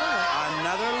have another look.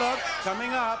 Another look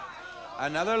coming up.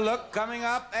 Another look coming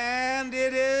up, and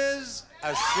it is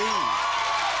a C.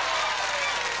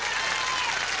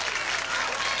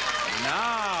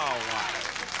 Now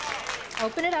what?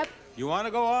 Open it up. You want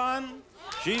to go on?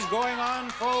 She's going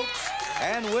on, folks.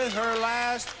 And with her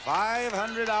last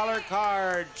 $500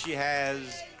 card, she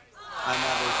has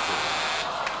another C.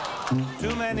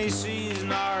 Too many C's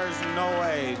and R's and no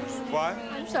A's. What?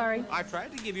 I'm sorry. I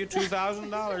tried to give you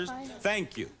 $2,000.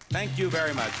 Thank you. Thank you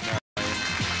very much, Mary.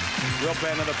 We'll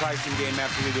play another pricing game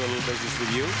after we do a little business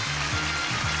with you.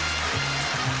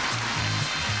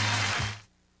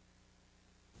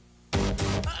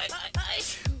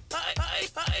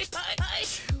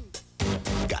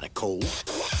 Got a cold?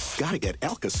 Gotta get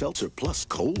Alka-Seltzer Plus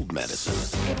cold medicine.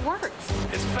 It works.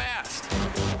 It's fast.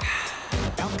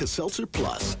 Alka-Seltzer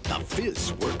Plus. The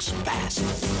fizz works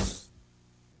fast.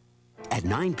 At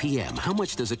 9 p.m., how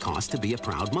much does it cost to be a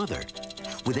proud mother?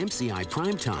 With MCI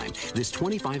Primetime, this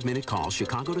 25-minute call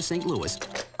Chicago to St. Louis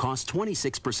costs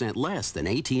 26% less than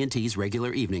AT&T's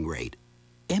regular evening rate.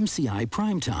 MCI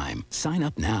Primetime. Sign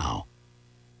up now.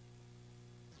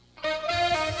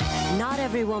 Not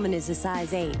every woman is a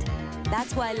size 8.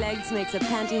 That's why Legs makes a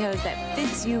pantyhose that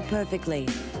fits you perfectly.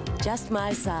 Just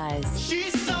my size.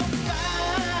 She's so fine.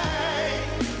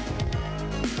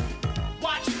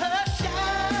 Watch her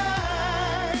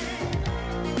shine.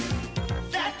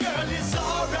 That girl is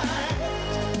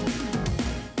alright.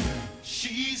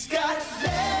 She's got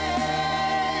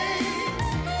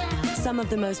legs. Some of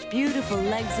the most beautiful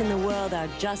legs in the world are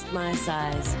just my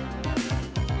size.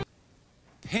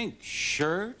 Pink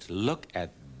shirt. Look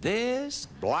at this.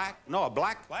 Black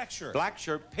shirt,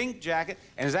 pink jacket.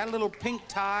 And is that a little pink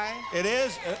tie? It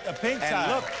is a pink tie.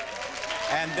 And look,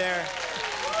 and there's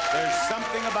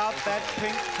something about that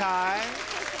pink tie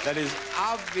that is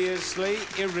obviously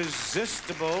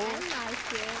irresistible.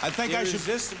 I think I should...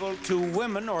 Irresistible to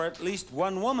women, or at least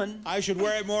one woman. I should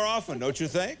wear it more often, don't you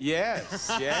think? Yes,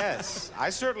 yes.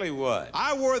 I certainly would.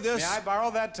 I wore this... May I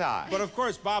borrow that tie? But of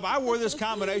course, Bob, I wore this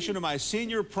combination to my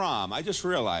senior prom. I just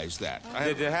realized that.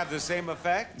 Did it have the same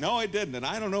effect? No, it didn't, and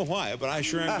I don't know why, but I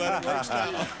sure am glad it works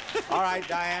now. All right,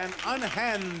 Diane,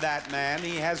 unhand that man.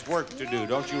 He has work to do.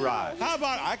 Don't you rise. How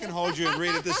about... I can hold you and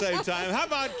read at the same time. How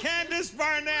about Candace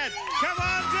Barnett? Come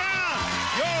on down.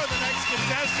 You're the next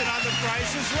contestant on The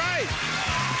Price is Right.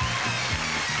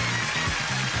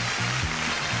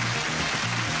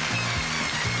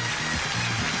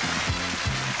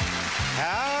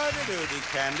 Howdy-doody,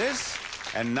 Candace.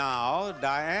 And now,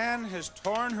 Diane has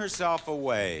torn herself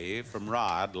away from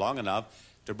Rod long enough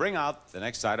to bring out the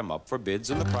next item up for bids,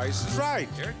 and The Price is Right.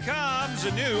 Here comes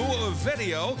a new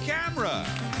video camera.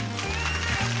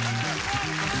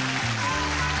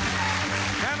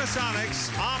 Panasonic's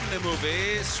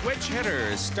OmniMovie Switch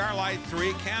Hitter Starlight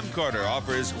 3 camcorder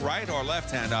offers right or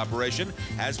left-hand operation,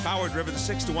 has power-driven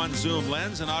 6:1 zoom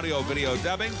lens and audio-video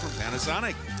dubbing from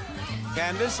Panasonic.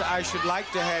 Candace, I should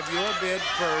like to have your bid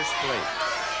first, please.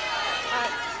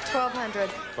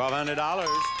 $1,200. $1,200.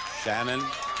 Shannon.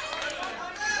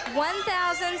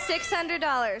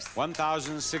 $1,600.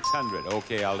 $1,600.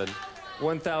 Okay, Eldon.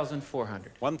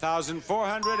 $1,400.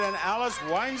 $1,400, and Alice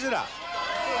winds it up.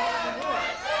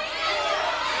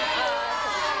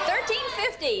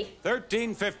 $1,350.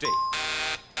 $1,350.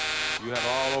 You have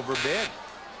all overbid.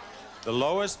 The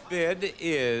lowest bid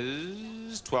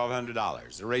is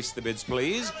 $1,200. Erase the bids,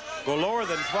 please. Go lower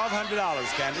than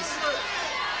 $1,200, Candace.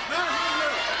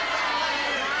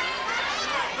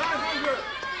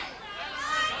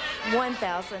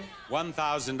 $1,000.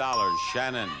 $1,000.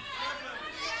 Shannon.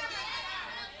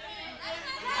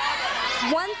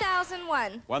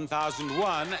 $1,001.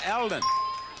 $1,001. Eldon.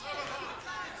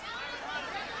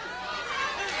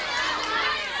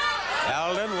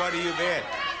 Eldon, what do you bid?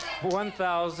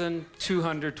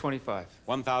 $1,225.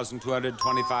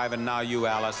 $1,225, and now you,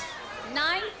 Alice.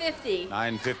 $950.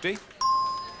 $950.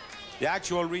 The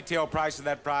actual retail price of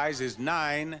that prize is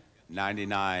 $9.99.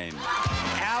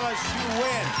 Alice, you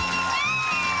win.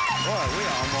 Boy, we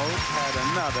almost had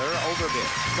another overbid.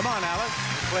 Come on, Alice.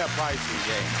 Let's play a pricing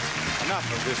game. Enough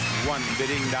of this one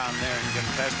bidding down there in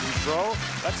contestants row.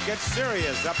 Let's get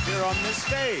serious up here on this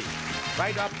stage.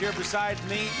 Right up here beside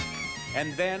me.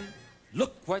 And then,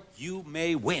 look what you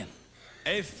may win.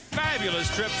 A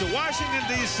fabulous trip to Washington,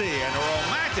 D.C. and a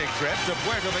romantic trip to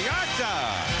Puerto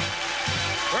Vallarta.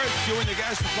 First, you and your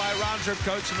guests will fly round-trip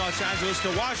coach from Los Angeles to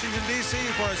Washington, D.C.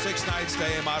 for a 6-night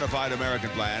stay, modified American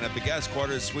plan at the Guest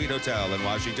Quarters Suite Hotel in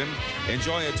Washington.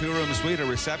 Enjoy a 2-room suite, a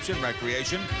reception,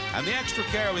 recreation, and the extra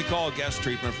care we call guest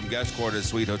treatment from Guest Quarters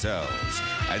Suite Hotels.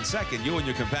 And second, you and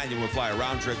your companion will fly a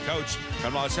round-trip coach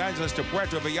from Los Angeles to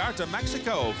Puerto Vallarta,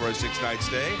 Mexico for a 6-night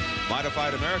stay,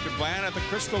 modified American plan at the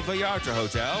Crystal Vallarta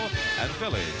Hotel and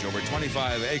Village. Over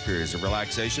 25 acres of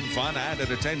relaxation, fun, and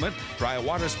entertainment. Try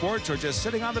water sports or just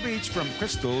sitting on the beach from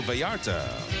Crystal Vallarta.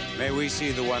 May we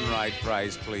see the one right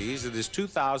price, please? It is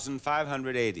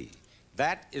 $2,580.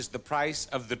 That is the price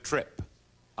of the trip.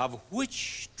 Of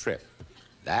which trip?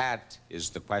 That is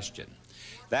the question.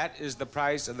 That is the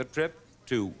price of the trip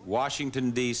to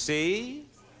Washington, D.C.,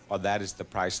 or that is the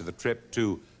price of the trip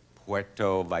to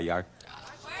Puerto Vallarta.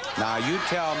 Now, you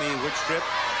tell me which trip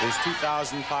is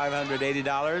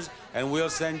 $2,580, and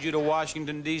we'll send you to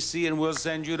Washington, D.C., and we'll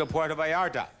send you to Puerto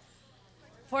Vallarta.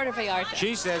 Puerto Vallarta.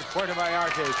 She says Puerto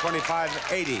Vallarta is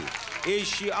 $2,580. Is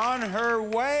she on her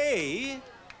way?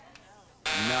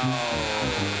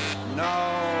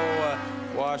 No.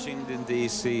 Washington,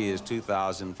 D.C. is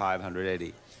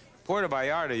 $2,580. Puerto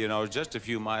Vallarta, you know, is just a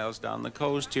few miles down the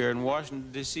coast here, and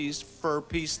Washington, D.C.'s fur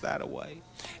piece that away.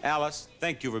 Alice,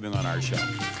 thank you for being on our show.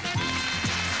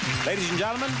 Ladies and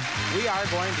gentlemen, we are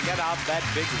going to get out that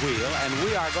big wheel, and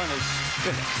we are going to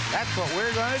spin it. That's what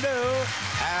we're going to do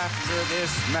after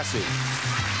this message.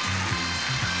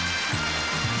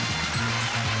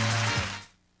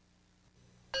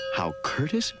 How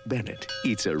Curtis Bennett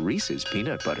eats a Reese's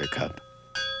Peanut Butter Cup.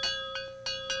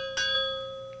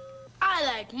 I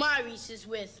like my Reese's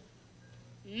with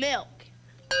milk.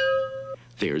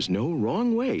 There's no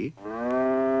wrong way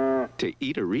to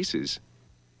eat a Reese's.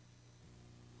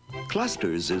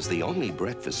 Clusters is the only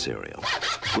breakfast cereal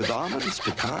with almonds,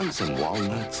 pecans, and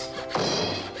walnuts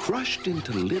crushed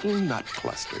into little nut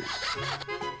clusters.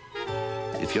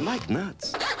 If you like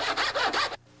nuts,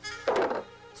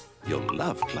 you'll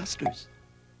love clusters.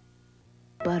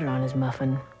 Butter on his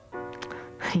muffin.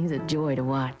 He's a joy to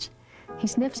watch. He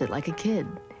sniffs it like a kid,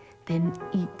 then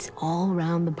eats all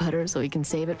around the butter so he can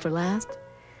save it for last.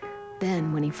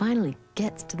 Then, when he finally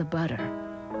gets to the butter,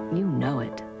 you know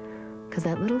it, because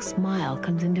that little smile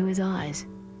comes into his eyes.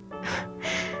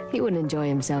 He wouldn't enjoy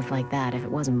himself like that if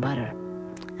it wasn't butter,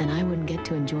 and I wouldn't get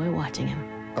to enjoy watching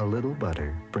him. A little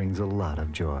butter brings a lot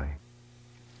of joy.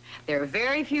 There are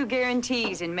very few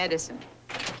guarantees in medicine.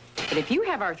 But if you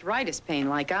have arthritis pain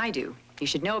like I do, you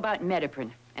should know about Mediprin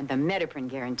and the Mediprin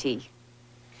guarantee.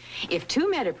 If 2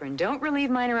 Mediprin don't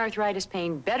relieve minor arthritis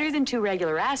pain better than 2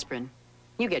 regular aspirin,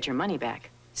 you get your money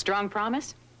back. Strong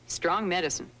promise, strong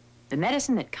medicine. The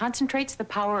medicine that concentrates the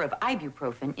power of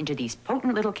ibuprofen into these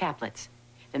potent little caplets.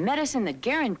 The medicine that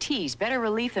guarantees better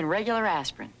relief than regular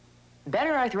aspirin.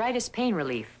 Better arthritis pain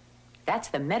relief. That's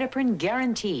the Mediprin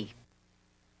guarantee.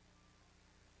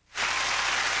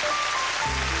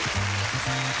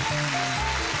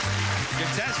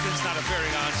 Contestants not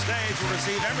appearing on stage will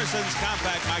receive Emerson's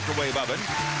compact microwave oven,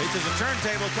 which is a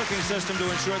turntable cooking system to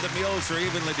ensure that meals are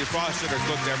evenly defrosted or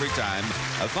cooked every time.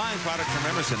 A fine product from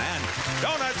Emerson. And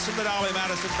donuts from the Dolly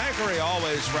Madison Bakery,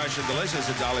 always fresh and delicious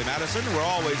at Dolly Madison. We're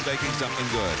always baking something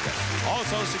good.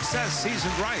 Also, Success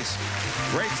seasoned rice.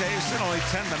 Great taste in only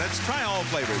 10 minutes. Try all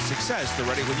flavors. Success, they're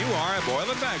ready when you are at Boil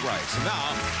and Bag Rice. And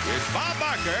now, here's Bob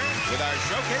Barker with our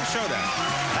Showcase Showdown.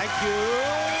 Thank you.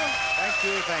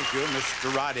 Thank you,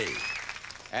 Mr. Roddy.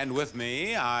 And with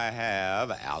me, I have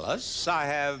Alice, I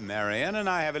have Marion, and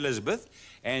I have Elizabeth.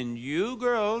 And you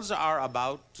girls are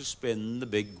about to spin the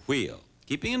big wheel.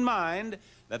 Keeping in mind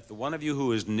that the one of you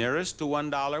who is nearest to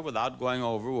 $1 without going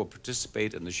over will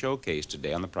participate in the showcase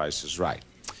today on The Price is Right.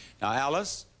 Now,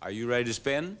 Alice, are you ready to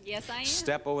spin? Yes, I am.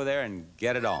 Step over there and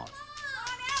get it on.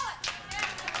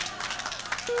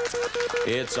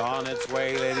 It's on its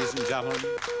way, ladies and gentlemen.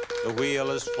 The wheel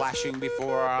is flashing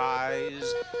before our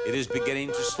eyes. It is beginning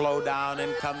to slow down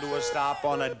and come to a stop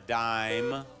on a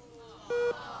dime.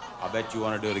 I'll bet you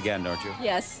want to do it again, don't you?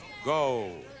 Yes. Go,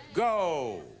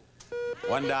 go.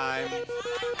 1 dime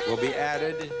will be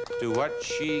added to what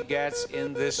she gets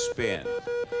in this spin.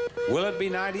 Will it be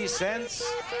 90 cents?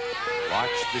 Watch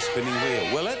the spinning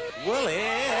wheel. Will it? Will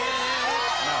it?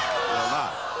 No, it will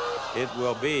not. It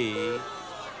will be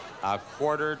a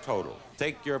quarter total.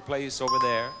 Take your place over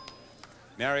there.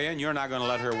 Marion, you're not going to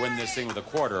let her win this thing with a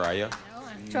quarter, are you? No,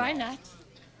 I'm trying not.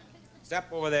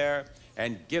 Step over there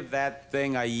and give that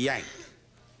thing a yank.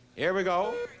 Here we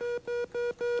go.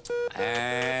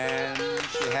 And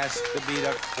she has to beat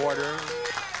a quarter.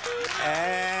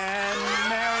 And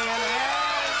Marion has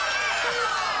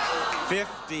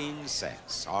 15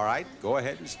 cents. All right, go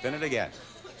ahead and spin it again.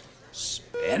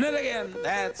 Spin it again.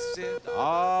 That's it.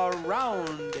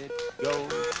 Around it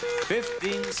goes.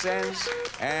 15 cents.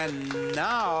 And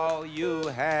now you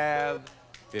have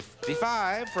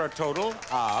 55 for a total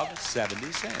of 70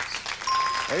 cents.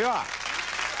 There you are.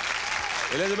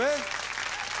 Elizabeth?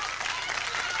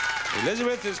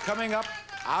 Elizabeth is coming up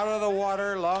out of the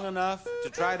water long enough to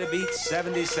try to beat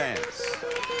 70 cents.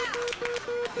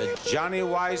 The Johnny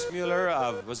Weissmuller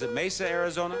of, was it Mesa,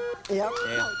 Arizona? Yep.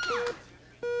 Yeah.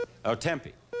 Oh,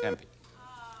 Tempe.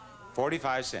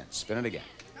 45 cents. Spin it again.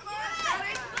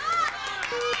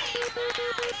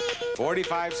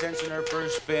 45 cents in her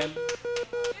first spin.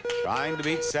 Trying to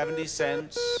beat 70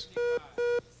 cents.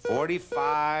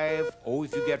 45. Oh,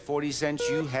 if you get 40 cents,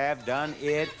 you have done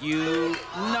it. You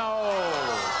know.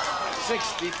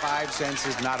 65 cents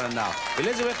is not enough.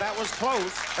 Elizabeth, that was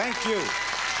close. Thank you.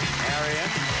 Marion,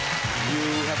 you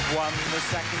have won the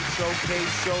second Showcase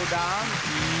Showdown.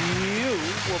 You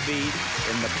will be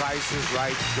in the Price is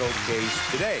Right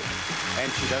Showcase today.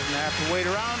 And she doesn't have to wait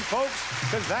around, folks,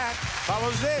 because that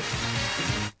follows this.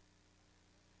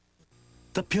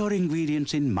 The pure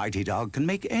ingredients in Mighty Dog can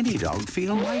make any dog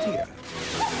feel mightier.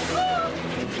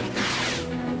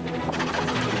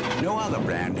 No other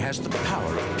brand has the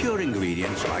power of pure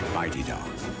ingredients like Mighty Dog.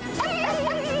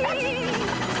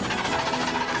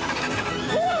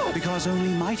 Because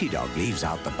only Mighty Dog leaves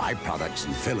out the byproducts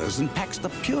and fillers and packs the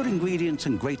pure ingredients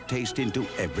and great taste into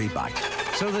every bite.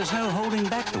 So there's no holding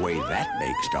back the way that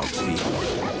makes dogs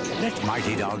feel. Let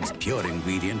Mighty Dog's pure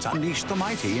ingredients unleash the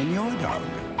mighty in your dog.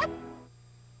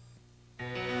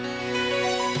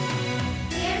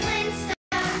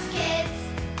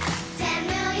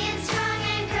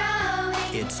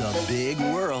 It's a big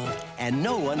world, and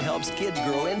no one helps kids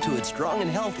grow into it strong and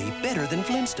healthy better than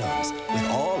Flintstones, with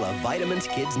all the vitamins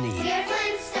kids need. We're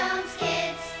Flintstones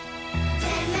kids,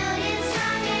 10 million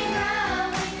strong and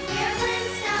growing. We're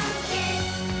Flintstones kids,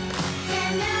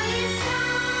 10 million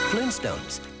strong.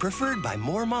 Flintstones, preferred by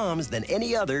more moms than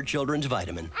any other children's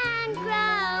vitamin. And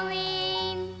growing.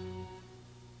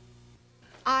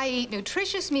 I eat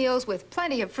nutritious meals with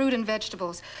plenty of fruit and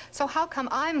vegetables. So how come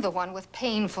I'm the one with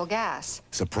painful gas?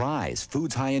 Surprise!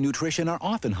 Foods high in nutrition are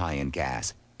often high in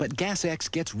gas. But Gas X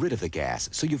gets rid of the gas,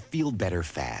 so you feel better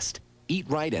fast. Eat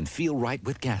right and feel right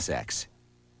with Gas X.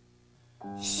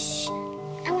 Shh.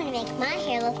 I want to make my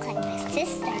hair look like my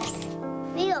sister's.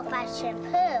 VO5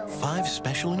 shampoo. 5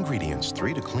 special ingredients,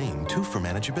 3 to clean, 2 for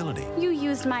manageability. You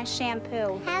used my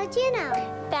shampoo. How'd you know?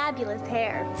 Fabulous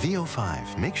hair.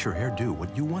 VO5 makes your hair do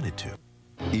what you want it to.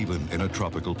 Even in a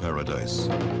tropical paradise,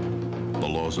 the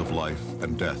laws of life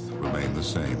and death remain the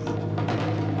same.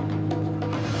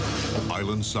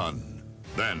 Island Sun.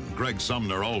 Then Greg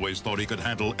Sumner always thought he could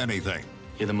handle anything.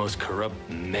 You're the most corrupt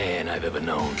man I've ever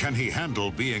known. Can he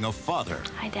handle being a father?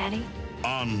 Hi, Daddy.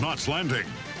 On Knots Landing,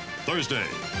 Thursday.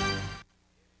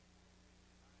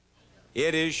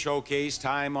 It is showcase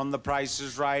time on The Price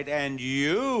is Right, and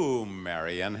you,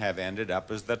 Marion, have ended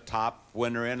up as the top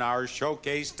winner in our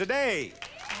showcase today.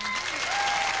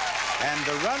 And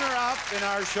the runner-up in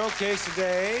our showcase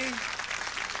today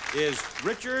is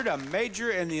Richard, a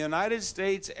major in the United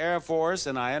States Air Force,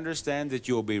 and I understand that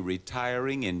you'll be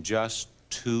retiring in just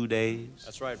 2 days.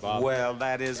 That's right, Bob. Well,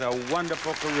 that is a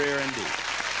wonderful career indeed.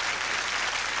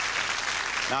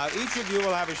 Now, each of you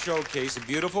will have a showcase of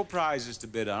beautiful prizes to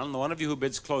bid on. The one of you who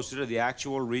bids closer to the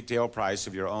actual retail price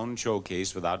of your own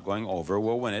showcase without going over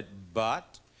will win it.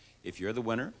 But if you're the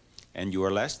winner and you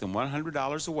are less than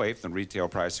 $100 away from the retail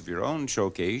price of your own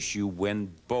showcase, you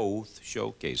win both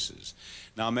showcases.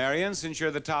 Now, Marion, since you're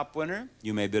the top winner,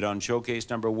 you may bid on showcase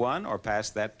number 1 or pass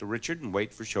that to Richard and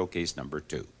wait for showcase number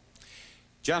 2.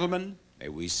 Gentlemen, may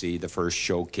we see the first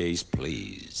showcase,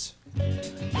 please?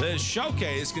 This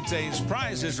showcase contains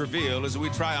prizes revealed as we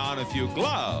try on a few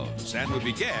gloves. And we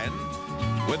begin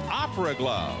with opera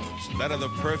gloves that are the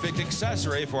perfect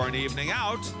accessory for an evening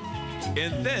out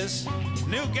in this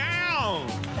new gown.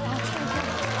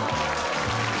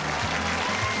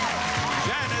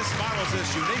 Janice models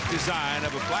this unique design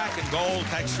of a black and gold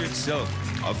textured silk,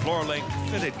 a floor-length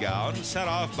fitted gown set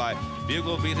off by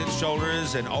bugle-beaded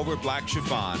shoulders and over black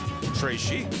chiffon, très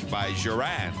chic by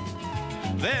Joran.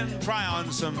 Then try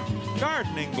on some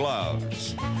gardening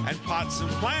gloves and pot some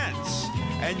plants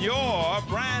and your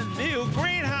brand new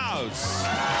greenhouse.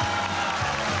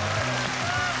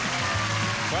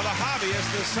 For the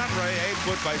hobbyist, this Sunray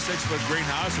 8-foot by 6-foot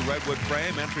greenhouse, a redwood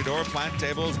frame, entry door, plant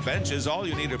tables, benches. All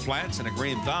you need are plants and a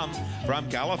green thumb from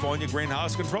California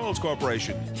Greenhouse Controls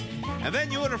Corporation. And then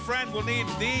you and a friend will need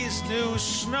these new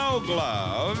snow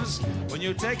gloves when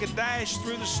you take a dash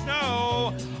through the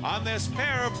snow on this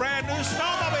pair of brand new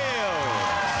snowmobiles.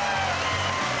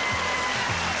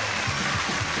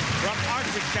 From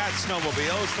Arctic Cat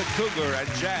Snowmobiles, the Cougar and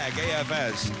Jag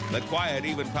AFS. The quiet,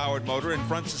 even-powered motor and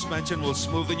front suspension will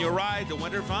smoothen your ride to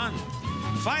winter fun.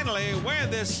 Finally, wear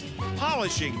this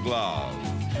polishing glove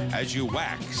as you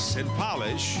wax and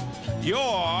polish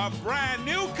your brand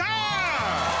new car.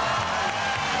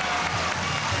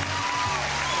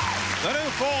 The new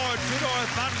Ford two-door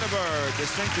Thunderbird.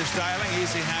 Distinctive styling,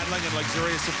 easy handling, and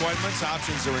luxurious appointments.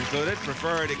 Options are included.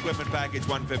 Preferred equipment package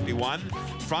 151.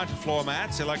 Front floor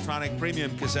mats, electronic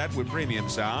premium cassette with premium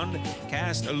sound.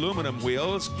 Cast aluminum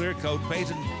wheels, clear coat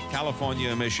paint, and California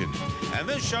emission. And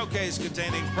this showcase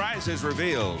containing prizes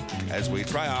revealed as we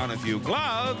try on a few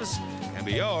gloves can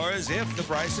be yours if the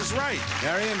price is right.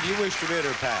 Marion, do you wish to bid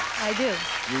or pass? I do.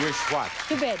 You wish what?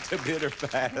 To bid. To bid or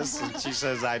pass? And she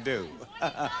says, I do.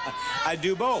 I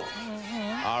do both.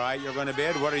 All right, you're going to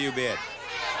bid. What are you bid?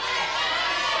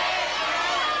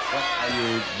 What are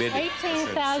you bidding?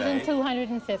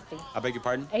 $18,250. I beg your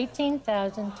pardon?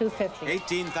 $18,250.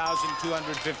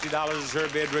 $18,250 is her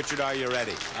bid. Richard, are you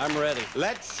ready? I'm ready.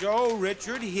 Let's show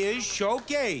Richard his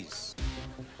showcase.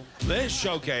 This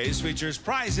showcase features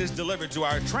prizes delivered to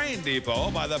our train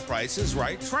depot by the Price is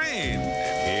Right train.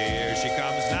 Here she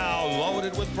comes now,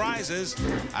 loaded with prizes.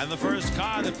 And the first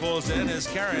car that pulls in is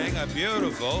carrying a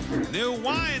beautiful new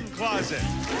wine closet.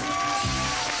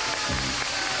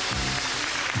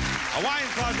 A wine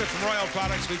closet from Royal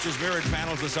Products features mirrored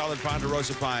panels with solid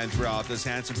Ponderosa pine throughout. This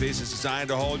handsome piece is designed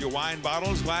to hold your wine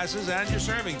bottles, glasses, and your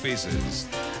serving pieces.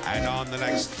 And on the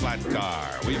next flat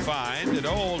car, we find an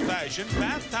old-fashioned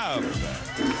bathtub.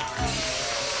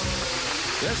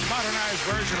 This modernized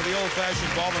version of the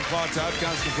old-fashioned bulb and claw tub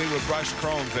comes complete with brushed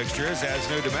chrome fixtures, adds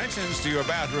new dimensions to your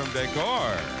bathroom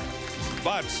decor.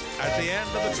 But at the end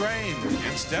of the train,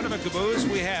 instead of a caboose,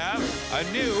 we have a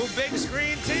new big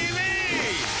screen TV.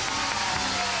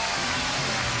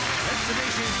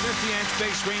 Mitsubishi's 50-inch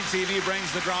big screen TV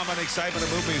brings the drama and excitement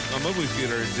of a movie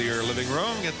theater into your living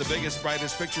room. Get the biggest,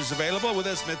 brightest pictures available with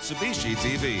this Mitsubishi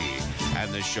TV.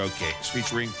 And this showcase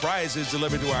featuring prizes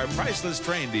delivered to our priceless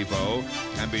train depot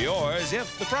can be yours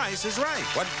if the price is right.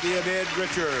 What do you bid,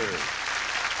 Richard?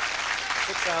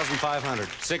 $6,500.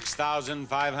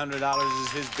 $6,500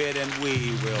 is his bid, and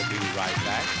we will be right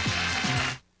back.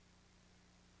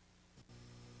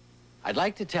 I'd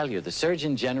like to tell you the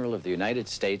Surgeon General of the United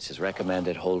States has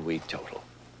recommended whole wheat total.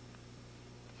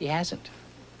 He hasn't.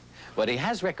 What he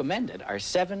has recommended are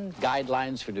 7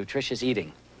 guidelines for nutritious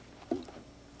eating.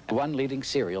 One leading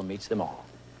cereal meets them all.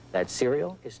 That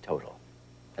cereal is total.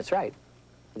 That's right,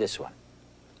 this one.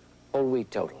 Whole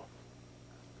wheat total.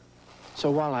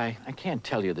 So while I can't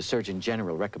tell you the Surgeon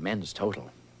General recommends total,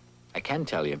 I can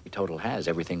tell you total has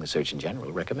everything the Surgeon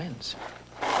General recommends.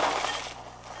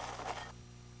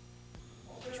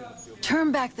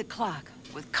 Turn back the clock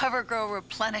with CoverGirl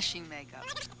replenishing makeup.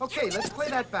 Okay, let's play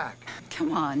that back.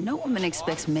 Come on, no woman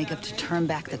expects makeup to turn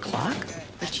back the clock,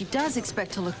 but she does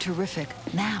expect to look terrific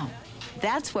now.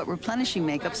 That's what replenishing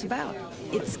makeup's about.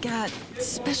 It's got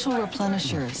special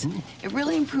replenishers. It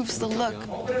really improves the look,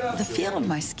 the feel of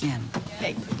my skin.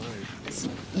 Hey,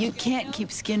 you can't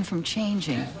keep skin from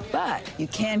changing, but you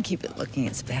can keep it looking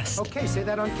its best. Okay, say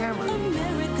that on camera.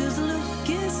 America's look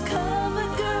is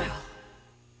CoverGirl.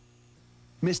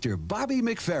 Mr. Bobby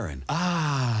McFerrin.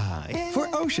 For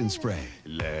Ocean Spray.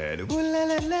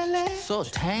 So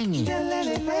tangy.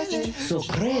 So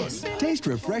crisp. Taste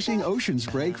refreshing Ocean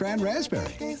Spray Cran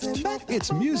Raspberry.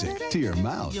 It's music to your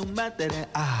mouth.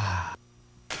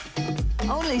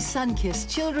 Only Sunkissed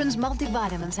Children's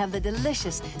multivitamins have the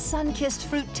delicious Sunkissed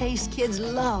fruit taste kids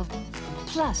love.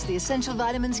 Plus the essential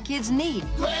vitamins kids need.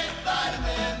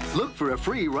 Look for a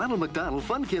free Ronald McDonald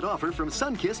Fun Kit offer from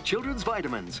Sunkissed Children's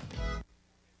Vitamins.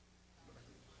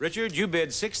 Richard, you bid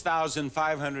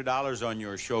 $6,500 on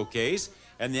your showcase,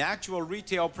 and the actual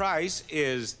retail price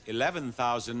is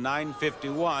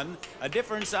 $11,951, a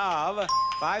difference of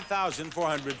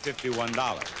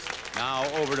 $5,451. Now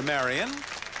over to Marion,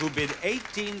 who bid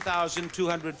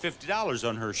 $18,250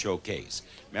 on her showcase.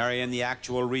 Marion, the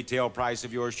actual retail price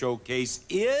of your showcase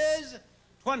is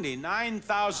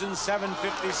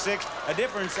 $29,756, a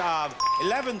difference of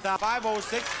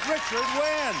 $11,506. Richard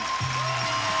wins.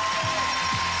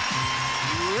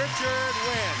 Richard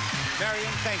wins.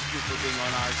 Marion, thank you for being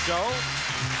on our show.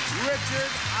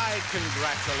 Richard, I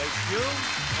congratulate you.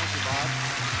 Thank you, Bob.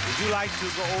 Would you like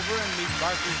to go over and meet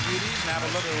Barker's beauties and have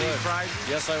a look at these prizes?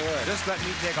 Yes, I would. Just let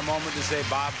me take a moment to say,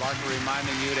 Bob Barker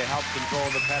reminding you to help control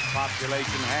the pet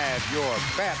population. Have your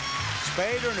pet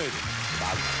spayed or neutered?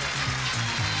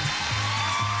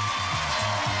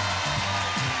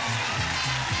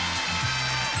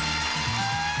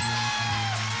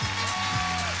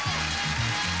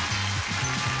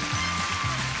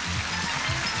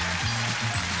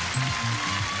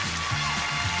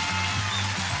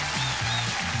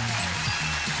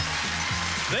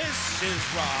 This is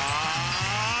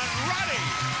Ron Ruddy,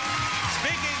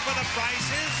 speaking for The Price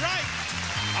is Right,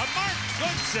 a Mark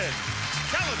Goodson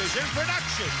television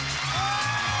production.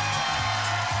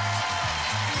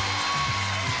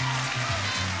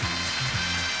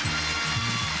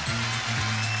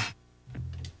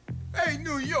 Hey,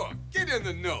 New York, get in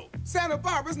the know. Santa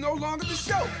Barbara's no longer the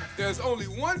show. There's only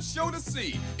one show to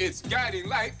see. It's Guiding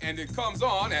Light, and it comes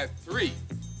on at 3.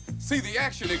 See the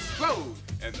action explode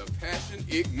and the passion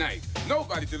ignite.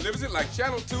 Nobody delivers it like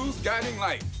Channel 2's Guiding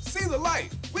Light. See the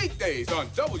light, weekdays on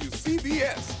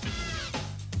WCBS.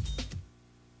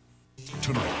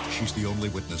 Tonight, she's the only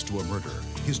witness to a murder.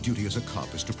 His duty as a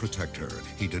cop is to protect her.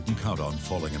 He didn't count on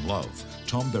falling in love.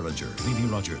 Tom Berenger, Mimi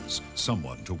Rogers,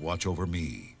 someone to watch over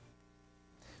me.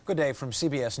 Good day from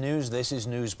CBS News. This is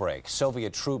Newsbreak.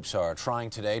 Soviet troops are trying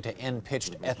today to end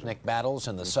pitched ethnic battles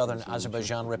in the southern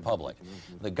Azerbaijan Republic.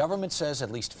 The government says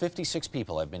at least 56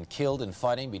 people have been killed in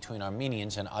fighting between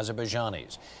Armenians and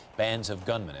Azerbaijanis. Bands of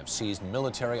gunmen have seized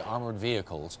military armored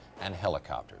vehicles and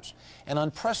helicopters. An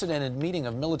unprecedented meeting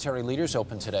of military leaders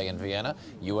opened today in Vienna.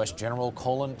 U.S. General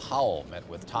Colin Powell met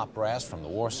with top brass from the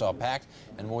Warsaw Pact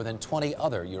and more than 20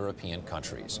 other European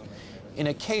countries. In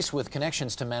a case with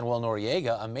connections to Manuel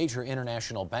Noriega, a major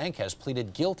international bank has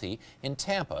pleaded guilty in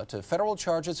Tampa to federal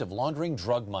charges of laundering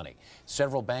drug money.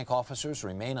 Several bank officers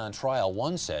remain on trial.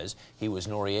 One says he was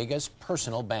Noriega's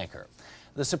personal banker.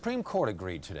 The Supreme Court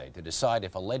agreed today to decide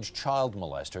if alleged child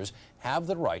molesters have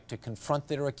the right to confront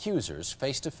their accusers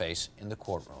face-to-face in the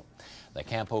courtroom. The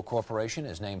Campo Corporation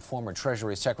has named former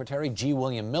Treasury Secretary G.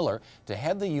 William Miller to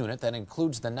head the unit that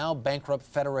includes the now bankrupt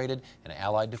Federated and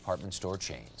Allied department store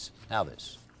chains. Now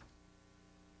this.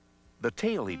 The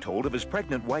tale he told of his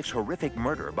pregnant wife's horrific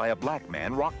murder by a black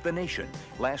man rocked the nation.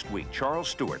 Last week, Charles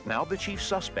Stewart, now the chief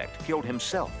suspect, killed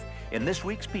himself. In this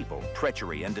week's People,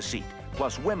 treachery and deceit,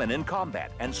 plus women in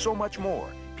combat, and so much more.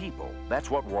 People, that's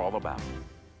what we're all about.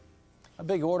 A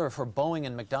big order for Boeing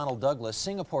and McDonnell Douglas.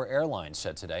 Singapore Airlines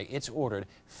said today it's ordered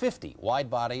 50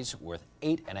 wide bodies worth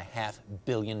 $8.5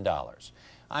 billion.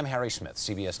 I'm Harry Smith,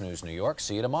 CBS News New York.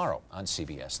 See you tomorrow on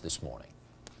CBS This Morning.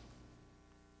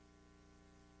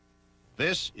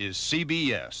 This is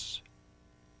CBS.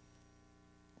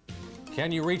 Can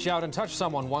you reach out and touch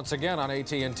someone once again on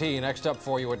AT&T? Next up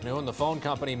for you at noon, the phone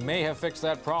company may have fixed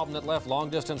that problem that left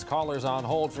long-distance callers on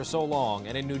hold for so long.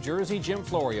 And in New Jersey, Jim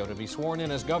Florio to be sworn in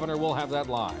as governor. We'll have that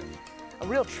live. A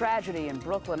real tragedy in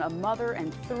Brooklyn. A mother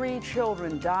and 3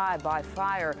 children die by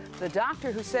fire. The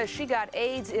doctor who says she got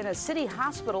AIDS in a city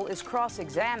hospital is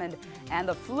cross-examined, and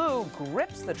the flu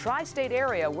grips the tri-state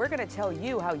area. We're going to tell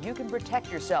you how you can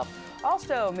protect yourself.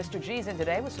 Also, Mr. G's in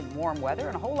today with some warm weather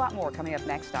and a whole lot more coming up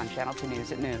next on Channel 2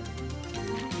 News at noon.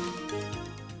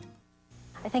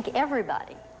 I think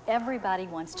everybody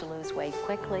wants to lose weight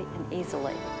quickly and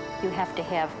easily. You have to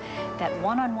have that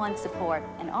one-on-one support,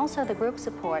 and also the group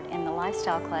support in the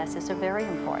lifestyle classes are very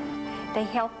important. They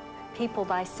help people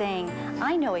by saying,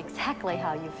 I know exactly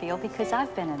how you feel because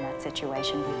I've been in that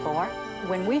situation before.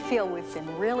 When we feel we've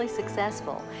been really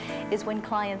successful is when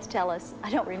clients tell us, I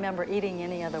don't remember eating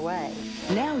any other way.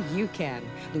 Now you can.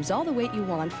 Lose all the weight you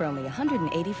want for only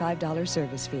 $185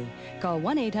 service fee. Call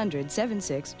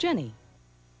 1-800-76-JENNY.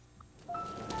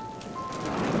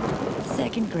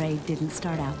 Second grade didn't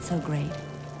start out so great.